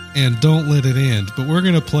 Roboto and Don't Let It End. But we're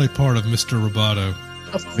going to play part of Mr. Roboto.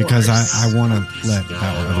 Because I want to let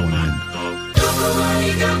that other one end.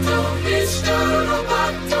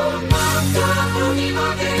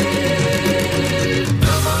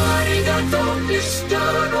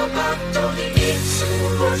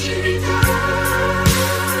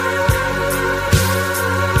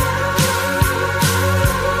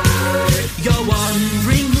 You're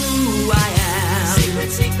wondering who I am.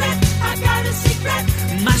 Secret, secret, I got a secret.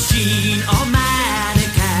 Machine or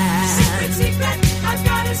mannequin. Secret, secret, I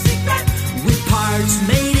got a secret. With parts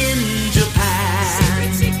made in Japan.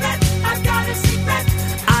 Secret, secret, I got a secret.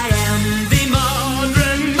 I am the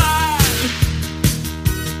modern man.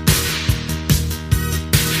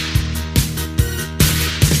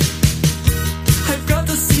 I've got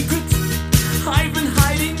a secret I've been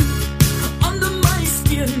hiding under my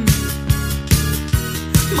skin.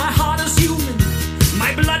 My heart is human,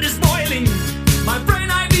 my blood is boiling, my brain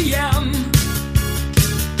IBM.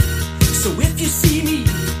 So if you see me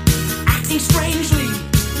acting strangely,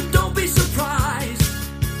 don't be surprised.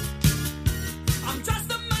 I'm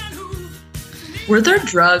just a man who... Were there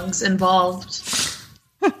drugs involved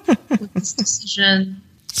with this decision?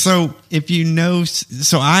 So if you know,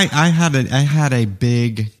 I had a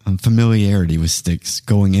big familiarity with Styx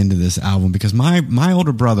going into this album because my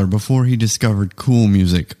older brother, before he discovered cool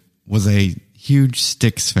music, was a huge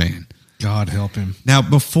Styx fan. God help him. Now,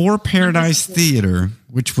 before Paradise Theater,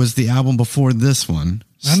 which was the album before this one,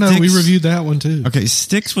 I know we reviewed that one too. Okay,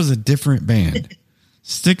 Styx was a different band.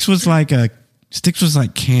 Styx was like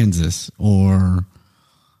Kansas or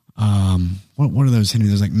what what are those, Henry?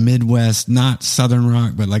 There's like Midwest, not Southern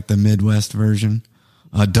rock, but like the Midwest version.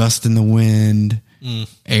 Dust in the Wind,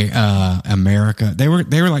 America. They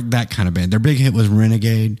were like that kind of band. Their big hit was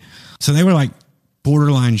Renegade. So they were like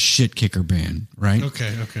borderline shit kicker band, right?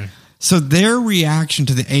 Okay. So their reaction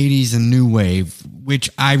to the 80s and new wave, which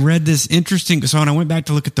I read this interesting. So when I went back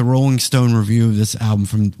to look at the Rolling Stone review of this album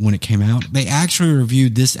from when it came out, they actually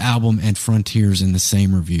reviewed this album and Frontiers in the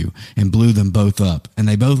same review and blew them both up. And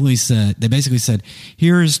they basically said,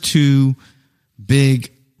 here is two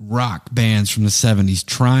big rock bands from the 70s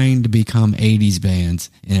trying to become 80s bands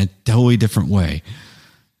in a totally different way.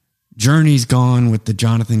 Journey's gone with the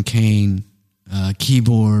Jonathan Cain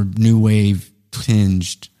keyboard, new wave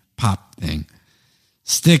tinged pop thing.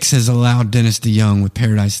 Styx has allowed Dennis DeYoung with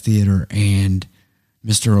Paradise Theater and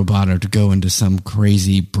Mr. Roboto to go into some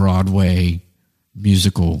crazy Broadway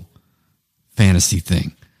musical fantasy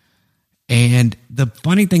thing. And the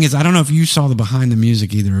funny thing is, I don't know if you saw the behind the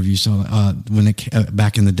music, either of you saw when it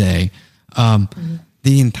back in the day. The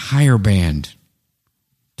entire band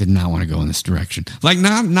did not want to go in this direction. Like,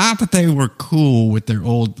 not that they were cool with their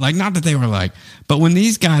old, like, not that they were like, but when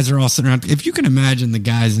these guys are all sitting around, if you can imagine the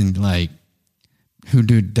guys in like, who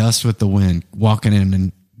do Dust with the Wind walking in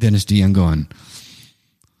and Dennis DeYoung going,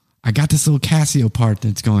 I got this little Casio part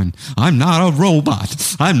that's going, I'm not a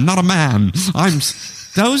robot. I'm not a man.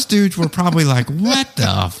 Those dudes were probably like, what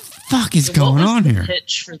the fuck is going on here?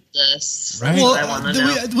 Pitch for this, right? Well, I want to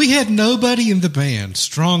know. We had nobody in the band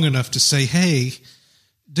strong enough to say, hey,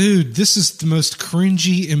 dude, this is the most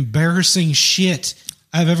cringy, embarrassing shit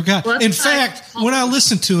I've ever got. Well, in fact, when I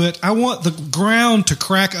listen to it, I want the ground to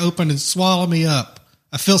crack open and swallow me up.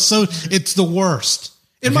 I feel it's the worst.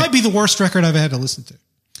 It might be the worst record I've had to listen to.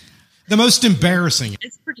 The most embarrassing.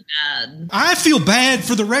 It's pretty bad. I feel bad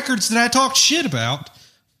for the records that I talked shit about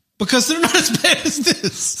because they're not as bad as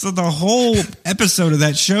this. So the whole episode of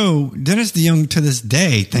that show, Dennis DeYoung to this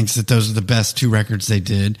day thinks that those are the best two records they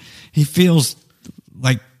did. He feels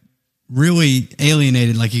like really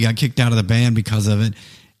alienated, like he got kicked out of the band because of it.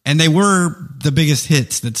 And they were the biggest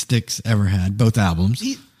hits that Styx ever had, both albums.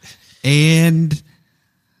 And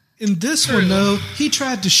in this one, though, he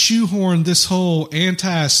tried to shoehorn this whole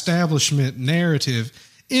anti-establishment narrative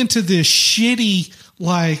into this shitty,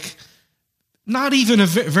 like, not even a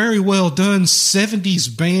very well done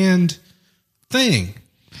 70s band thing.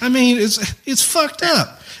 I mean, it's fucked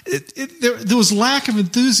up. There was lack of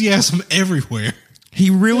enthusiasm everywhere.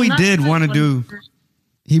 He really did want to do.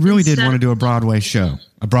 He really did want to do a Broadway show,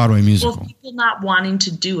 a Broadway musical. Well, people not wanting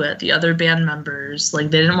to do it, the other band members, like,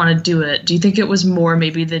 they didn't want to do it. Do you think it was more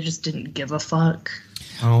maybe they just didn't give a fuck?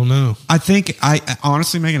 I don't know. I think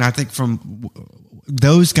honestly, Megan, I think from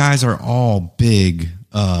those guys are all big.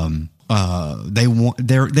 They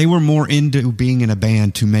were more into being in a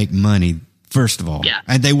band to make money. First of all,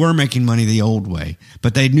 and they were making money the old way,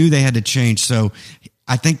 but they knew they had to change. So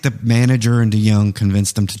I think the manager and DeYoung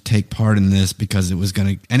convinced them to take part in this because it was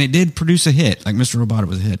going to, and it did produce a hit. Like Mr. Roboto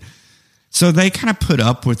was a hit. So they kind of put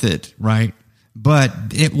up with it, right? But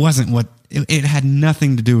it wasn't it had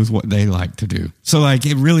nothing to do with what they like to do. So like,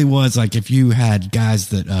 it really was like if you had guys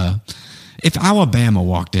that, if Alabama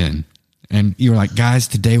walked in and you were like, guys,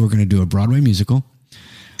 today we're going to do a Broadway musical.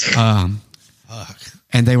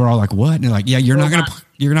 And they were all like, what? And they're like, yeah, you're not going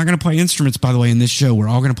to play instruments, by the way, in this show. We're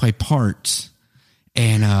all going to play parts.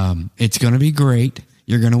 And it's going to be great.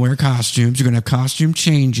 You're going to wear costumes. You're going to have costume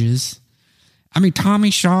changes. I mean,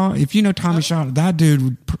 Tommy Shaw, if you know Tommy Shaw, that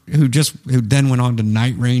dude who then went on to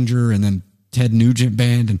Night Ranger and then Ted Nugent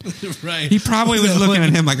Band. And right. He probably was looking at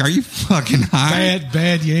him like, are you fucking high?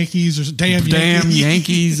 Bad Yankees or damn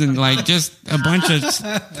Yankees and like just a bunch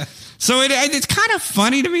of... So it's kind of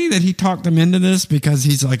funny to me that he talked them into this because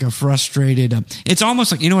he's like a frustrated. It's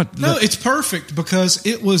almost like, you know what? No, it's perfect because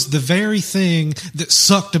it was the very thing that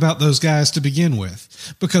sucked about those guys to begin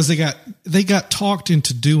with because they got talked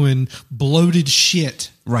into doing bloated shit,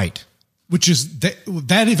 right? Which is that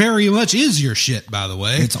very much is your shit, by the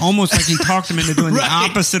way. It's almost like he talked them into doing right.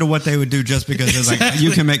 The opposite of what they would do just because it's like,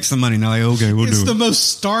 you can make some money. Now, like, okay, we'll do it. It's the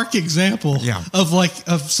most stark example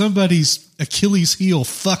of somebody's Achilles heel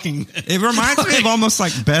fucking. It reminds me of almost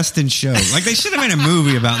like Best in Show. Like they should have made a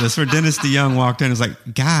movie about this where Dennis DeYoung walked in and was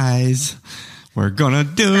like, guys, we're going to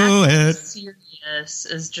do it. Serious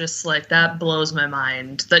is just like, that blows my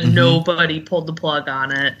mind that nobody pulled the plug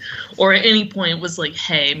on it or at any point was like,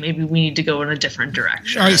 hey, maybe we need to go in a different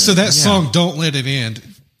direction. All right, so that song, Don't Let It End,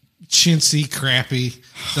 chintzy, crappy.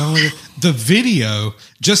 The video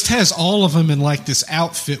just has all of them in like this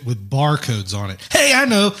outfit with barcodes on it. Hey, I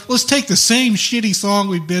know. Let's take the same shitty song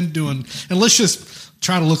we've been doing and let's just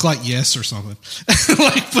try to look like Yes or something.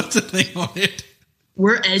 Like put the thing on it.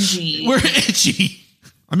 We're edgy. We're edgy.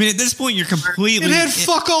 I mean, at this point, you're completely... It had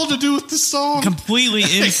fuck all to do with the song. Completely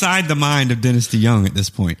inside the mind of Dennis DeYoung at this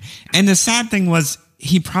point. And the sad thing was,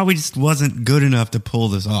 he probably just wasn't good enough to pull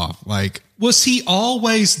this off. Like, was he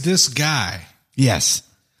always this guy? Yes.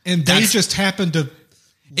 And they just happened to...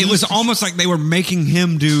 It was almost like they were making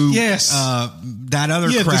him do yes. That other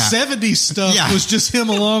crap. The 70s stuff was just him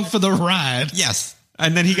along for the ride. Yes.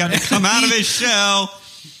 And then he got to come out of his shell.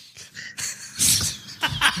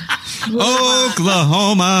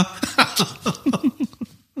 Oklahoma.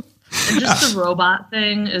 And just the robot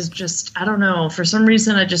thing is just, I don't know. For some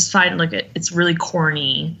reason, I just find like it's really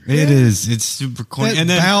corny. It is. It's super corny. That and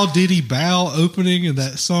then Bow Diddy Bow opening of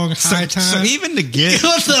that song High Time. So even to get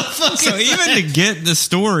what the fuck? So even to get the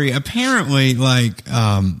story, apparently, like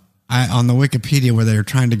on the Wikipedia where they're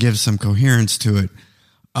trying to give some coherence to it.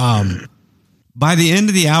 By the end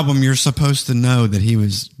of the album, you're supposed to know that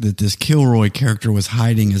this Kilroy character was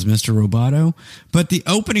hiding as Mr. Roboto, but the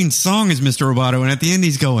opening song is Mr. Roboto, and at the end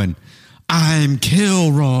he's going, "I'm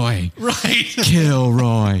Kilroy." Right.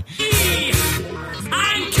 Kilroy.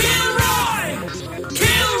 I'm Kilroy!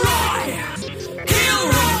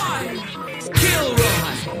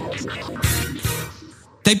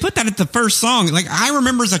 They put that at the first song. Like, I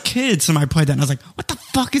remember as a kid, somebody played that, and I was like, what the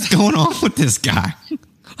fuck is going on with this guy?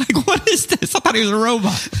 Like, what is this? I thought he was a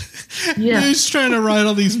robot. Yeah. He's trying to write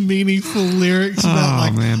all these meaningful lyrics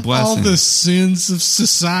about all the sins of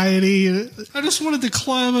society. I just wanted to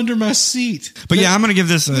climb under my seat. But yeah, I'm going to give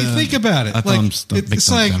this think about it. It's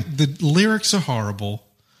like the lyrics are horrible.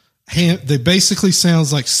 They basically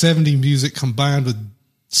sounds like 70 music combined with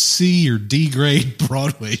C or D grade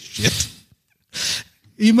Broadway shit.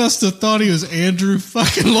 He must have thought he was Andrew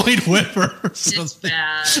fucking Lloyd Webber or something. It's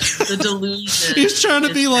bad. The delusion. He's trying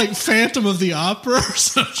to be like Phantom of the Opera or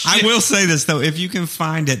something. I will say this, though. If you can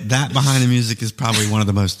find it, that behind the music is probably one of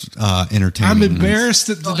the most entertaining. I'm embarrassed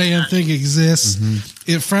that the damn thing exists.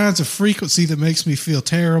 Mm-hmm. It finds a frequency that makes me feel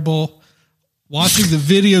terrible. Watching the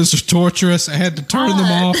videos are torturous. I had to turn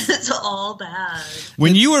them off. It's all bad.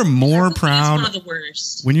 When you are more proud... It's one of the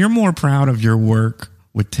worst. When you're more proud of your work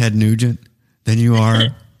with Ted Nugent than you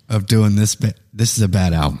are of doing this. This is a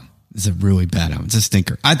bad album. It's a really bad album. It's a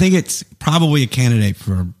stinker. I think it's probably a candidate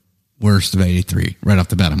for worst of 83 right off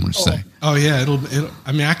the bat, I'm going to say. Oh yeah. It'll,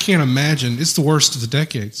 I mean, I can't imagine. It's the worst of the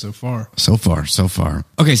decade so far. So far.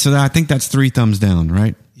 Okay. So I think that's 3 thumbs down,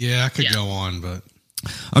 right? Yeah. I could go on, but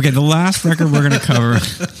okay. The last record we're going to cover,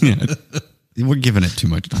 we're giving it too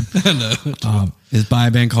much time. Is by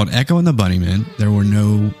a band called Echo and the Bunnymen. There were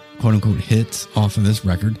no quote unquote hits off of this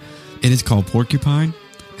record. It is called Porcupine,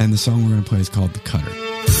 and the song we're going to play is called The Cutter.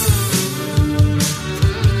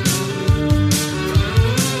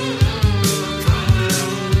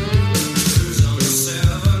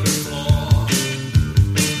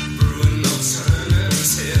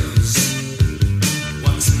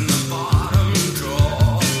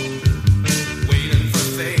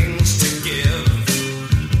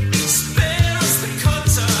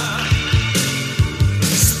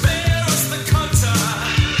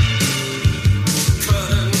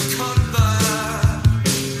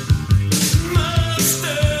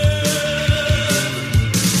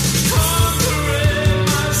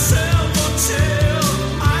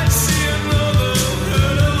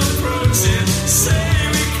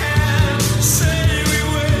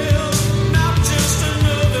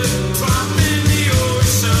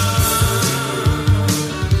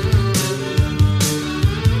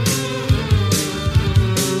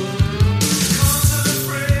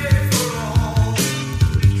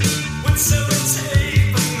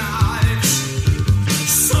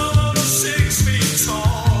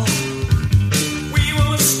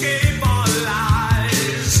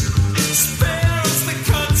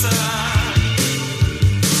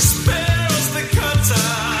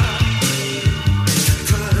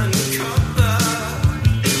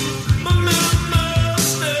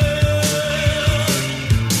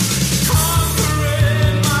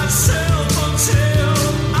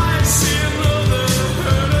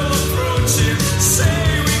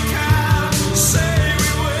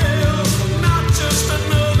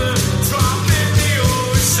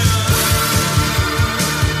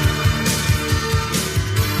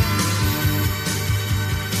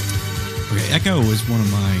 Echo was one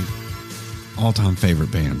of my all-time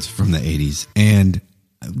favorite bands from the 80s. And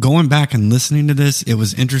going back and listening to this, it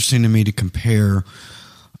was interesting to me to compare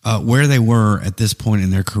where they were at this point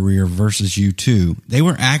in their career versus U2. They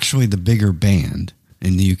were actually the bigger band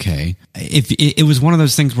in the UK. If it was one of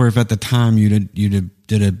those things where if at the time you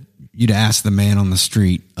did a you'd ask the man on the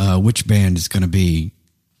street, which band is going to be,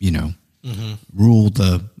 rule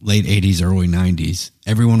the late 80s, early 90s,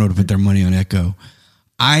 everyone would have put their money on Echo.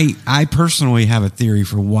 I personally have a theory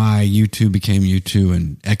for why U2 became U2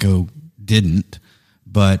 and Echo didn't,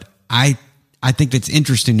 but I think that's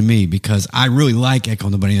interesting to me because I really like Echo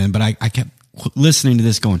and the Bunnymen, but I kept listening to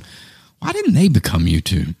this going, why didn't they become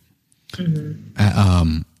U2?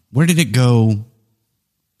 Where did it go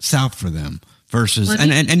south for them versus,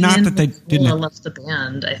 and not that they didn't left the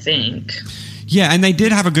band, I think. Yeah. And they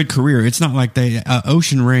did have a good career. It's not like they,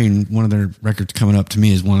 Ocean Rain, one of their records coming up to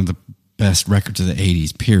me is one of the best records of the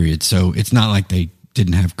 80s period. So it's not like they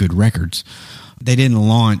didn't have good records. They didn't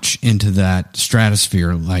launch into that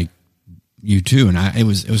stratosphere like U2. And it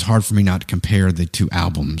was hard for me not to compare the two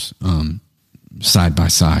albums, side by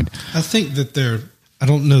side. I think that I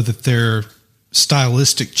don't know that their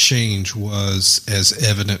stylistic change was as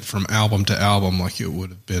evident from album to album like it would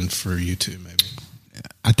have been for U2 maybe.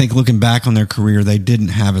 I think looking back on their career, they didn't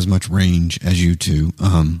have as much range as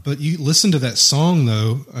U2. But you listen to that song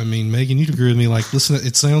though. I mean, Megan, you'd agree with me. Like,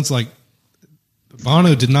 it sounds like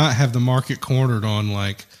Bono did not have the market cornered on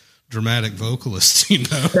like dramatic vocalists,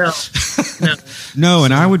 No,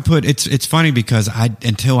 and I would put it's funny because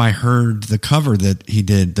until I heard the cover that he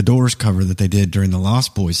did, the Doors cover that they did during the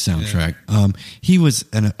Lost Boys soundtrack, he was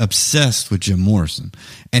obsessed with Jim Morrison,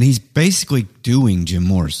 and he's basically doing Jim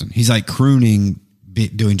Morrison. He's like crooning,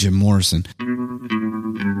 doing Jim Morrison. People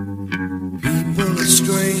are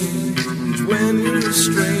strange when you're a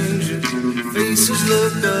stranger. Faces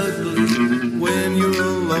look ugly when you're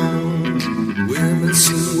alone. Women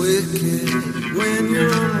seem wicked when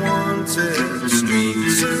you're unwanted.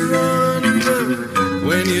 Streets are running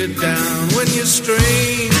when you're down, when you're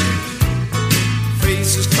strange.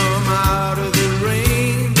 Faces come out of the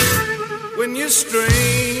rain when you're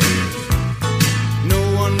strange. No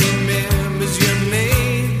one remembers your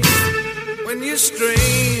name when you're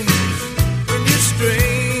strange. When you're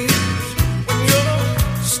strange. When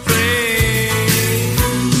you're strange.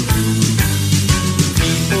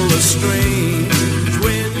 People are strange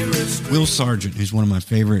when you're a strange. Will Sargent, who's one of my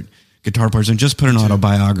favorite guitar players, and just put an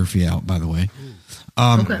autobiography out, by the way.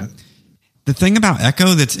 Okay. The thing about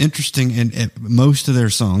Echo that's interesting in most of their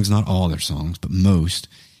songs, not all their songs, but most,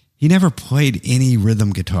 he never played any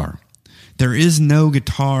rhythm guitar. There is no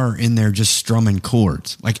guitar in there just strumming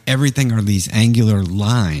chords. Like everything are these angular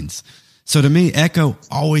lines. So to me, Echo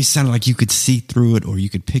always sounded like you could see through it or you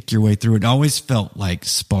could pick your way through it. It always felt like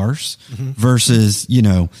sparse versus,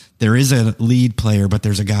 there is a lead player, but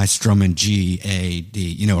there's a guy strumming G, A,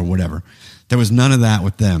 D, or whatever. There was none of that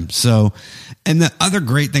with them. So, and the other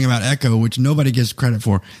great thing about Echo, which nobody gives credit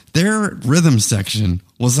for, their rhythm section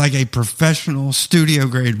was like a professional studio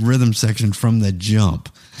grade rhythm section from the jump.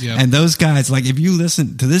 Yep. And those guys, like if you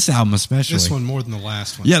listen to this album, especially this one more than the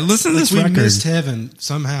last one. Yeah, listen to this record. We missed Heaven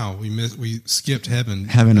somehow. We skipped Heaven.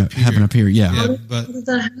 Heaven appear. Yeah, but how did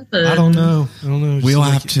that happen? I don't know. We'll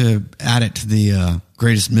have to add it to the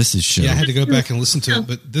Greatest Misses show. Yeah, I had to go back and listen to it.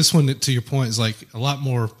 But this one, to your point, is like a lot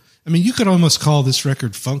more. I mean, you could almost call this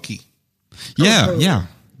record funky. Yeah,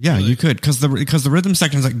 you could because the rhythm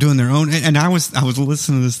section is like doing their own. And I was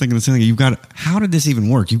listening to this thing and the thing. You've got, how did this even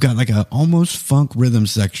work? You've got like a almost funk rhythm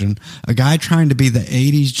section, a guy trying to be the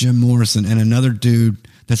 '80s Jim Morrison, and another dude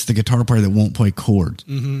that's the guitar player that won't play chords,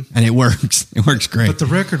 and it works. It works great. But the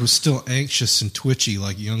record was still anxious and twitchy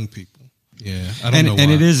like young people. Yeah, I don't know why.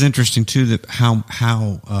 And it is interesting too that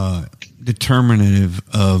how determinative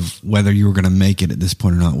of whether you were going to make it at this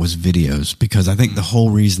point or not was videos, because I think the whole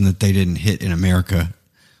reason that they didn't hit in America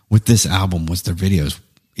with this album was their videos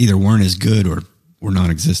either weren't as good or were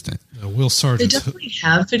non-existent. Will Sargent. They definitely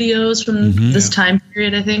have videos from this time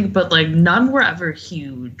period, I think, but like none were ever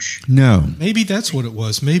huge. No, maybe that's what it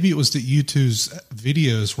was. Maybe it was that U2's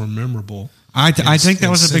videos were memorable. I think that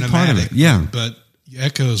was a big part of it. Yeah, but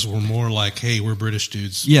Echoes were more like, hey, we're British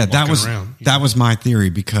dudes. Yeah, that was my theory,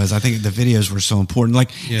 because I think the videos were so important.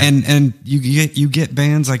 Like, and you get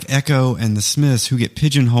bands like Echo and the Smiths who get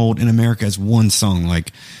pigeonholed in America as one song.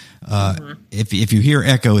 Like, if you hear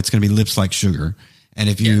Echo, it's going to be Lips Like Sugar, and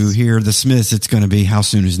if you hear the Smiths, it's going to be How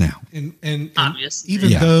Soon Is Now. And obviously,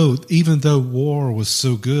 even though War was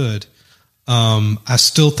so good, I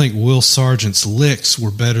still think Will Sargent's licks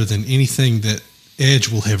were better than anything that Edge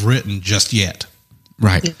will have written just yet.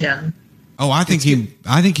 Right. Yeah. Oh, I think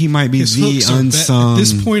he might be the unsung. At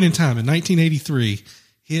this point in time, in 1983,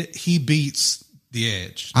 he beats the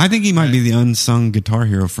Edge. I think he might be the unsung guitar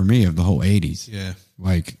hero for me of the whole 80s. Yeah.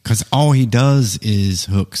 Like, because all he does is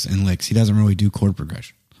hooks and licks. He doesn't really do chord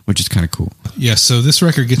progression, which is kind of cool. Yeah. So this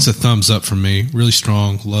record gets a thumbs up from me. Really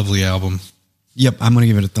strong, lovely album. Yep, I'm going to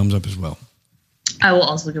give it a thumbs up as well. I will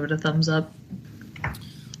also give it a thumbs up.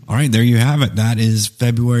 All right, there you have it. That is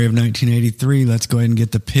February of 1983. Let's go ahead and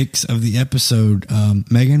get the picks of the episode.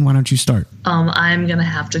 Megan, why don't you start? I'm going to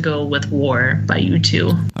have to go with War by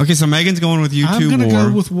U2. Okay, so Megan's going with U2 I'm going to War.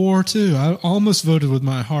 go with War, too. I almost voted with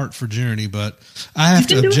my heart for Journey, but I have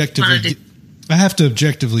to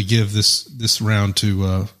objectively give this round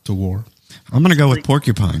to War. I'm going to go with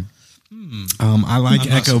Porcupine. I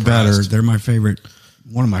like Echo better. They're one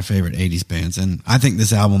of my favorite 80s bands, and I think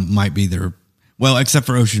this album might be their, well, except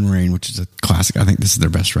for Ocean Rain, which is a classic. I think this is their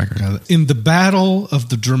best record. In the battle of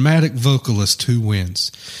the dramatic vocalist, who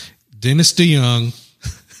wins? Dennis DeYoung,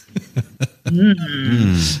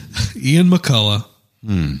 Ian McCullough,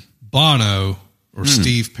 Bono, or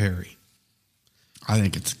Steve Perry? I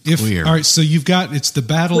think it's clear. All right, so it's the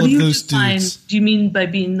battle of those dudes. Do you mean by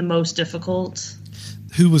being the most difficult?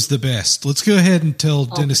 Who was the best? Let's go ahead and tell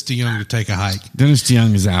Dennis DeYoung to take a hike. Dennis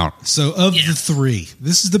DeYoung is out. So of the three,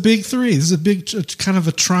 this is the big three. This is a big kind of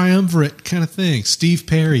a triumvirate kind of thing. Steve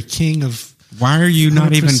Perry, king of. Why are you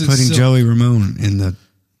not even putting Joey Ramone in the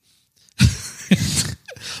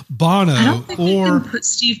Bono? I don't think you can put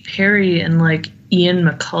Steve Perry and like Ian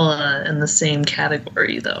McCullough in the same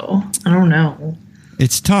category, though. I don't know.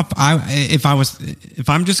 It's tough. If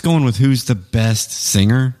I'm just going with who's the best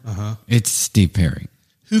singer, it's Steve Perry.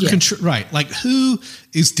 Who is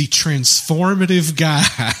the transformative guy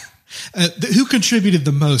who contributed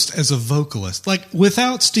the most as a vocalist? Like,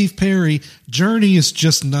 without Steve Perry, Journey is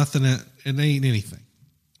just nothing. It ain't anything.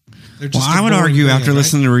 Well, I would argue after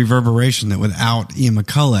listening to Reverberation that without Ian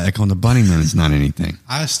McCullough, Echo and the Bunnymen is not anything.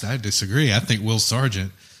 I disagree. I think Will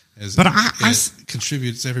Sargent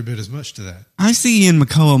contributes every bit as much to that. I see Ian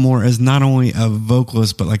McCullough more as not only a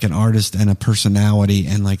vocalist, but like an artist and a personality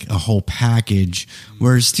and like a whole package.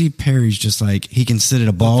 Whereas Steve Perry's just like, he can sit at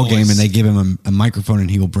a ball game and they give him a microphone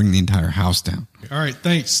and he will bring the entire house down. All right,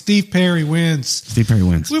 thanks. Steve Perry wins. Steve Perry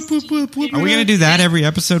wins. Whoop, whoop, whoop, whoop, Are we going to do that every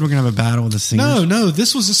episode? We're going to have a battle of the singers? No,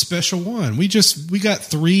 this was a special one. We got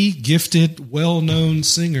three gifted, well-known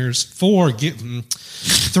singers, three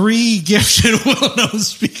gifted, well-known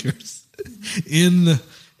speakers in the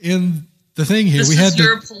thing here. This is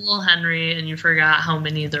your poll, Henry, and you forgot how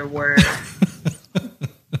many there were.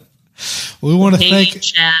 We want to thank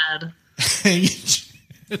Chad.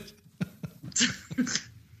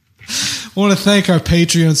 I want to thank our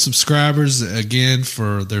Patreon subscribers again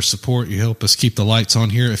for their support. You help us keep the lights on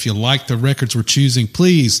here. If you like the records we're choosing,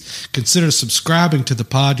 please consider subscribing to the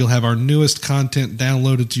pod. You'll have our newest content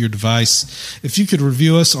downloaded to your device. If you could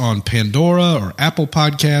review us on Pandora or Apple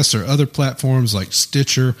Podcasts or other platforms like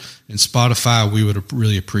Stitcher and Spotify, we would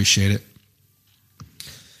really appreciate it.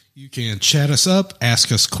 You can chat us up,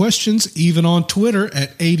 ask us questions, even on Twitter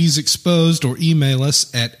at 80s Exposed, or email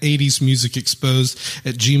us at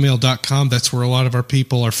 80smusicexposed@gmail.com. That's where a lot of our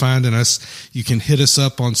people are finding us. You can hit us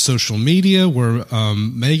up on social media where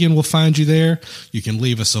Megan will find you there. You can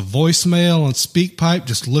leave us a voicemail on SpeakPipe.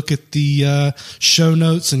 Just look at the show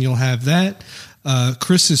notes and you'll have that.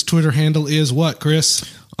 Chris's Twitter handle is what, Chris?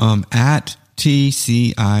 At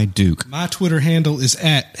TCI Duke. My Twitter handle is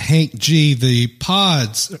at Hank G. The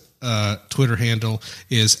pod's Twitter handle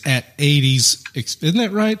is at 80s. Isn't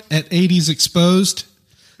that right? At 80s Exposed.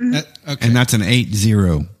 Mm-hmm. Okay. And that's an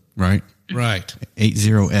 80, right? Right.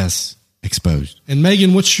 80S Exposed. And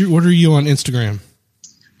Megan, what are you on Instagram?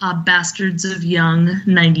 Bastards of Young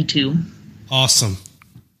 92. Awesome.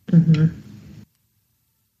 Mm-hmm.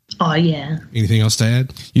 Oh yeah. Anything else to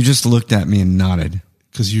add? You just looked at me and nodded.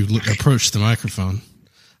 Because you approached the microphone.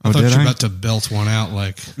 I thought you were about to belt one out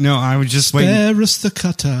like... No, I was just waiting. Spare us the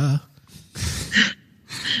cutter.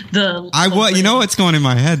 You know what's going in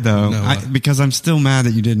my head, though? Because I'm still mad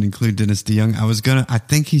that you didn't include Dennis DeYoung. I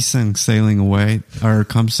think he sang Sailing Away, or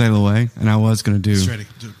Come Sail Away, and I was going to do... Ready.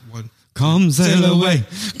 One. Come sail away,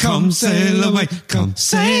 come sail away, come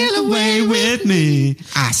sail away with me,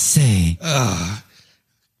 I say.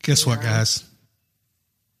 Guess what, guys?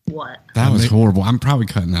 What? That was horrible. I'm probably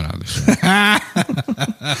cutting that out of the show.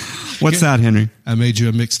 What's that, Henry? I made you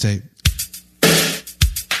a mixtape.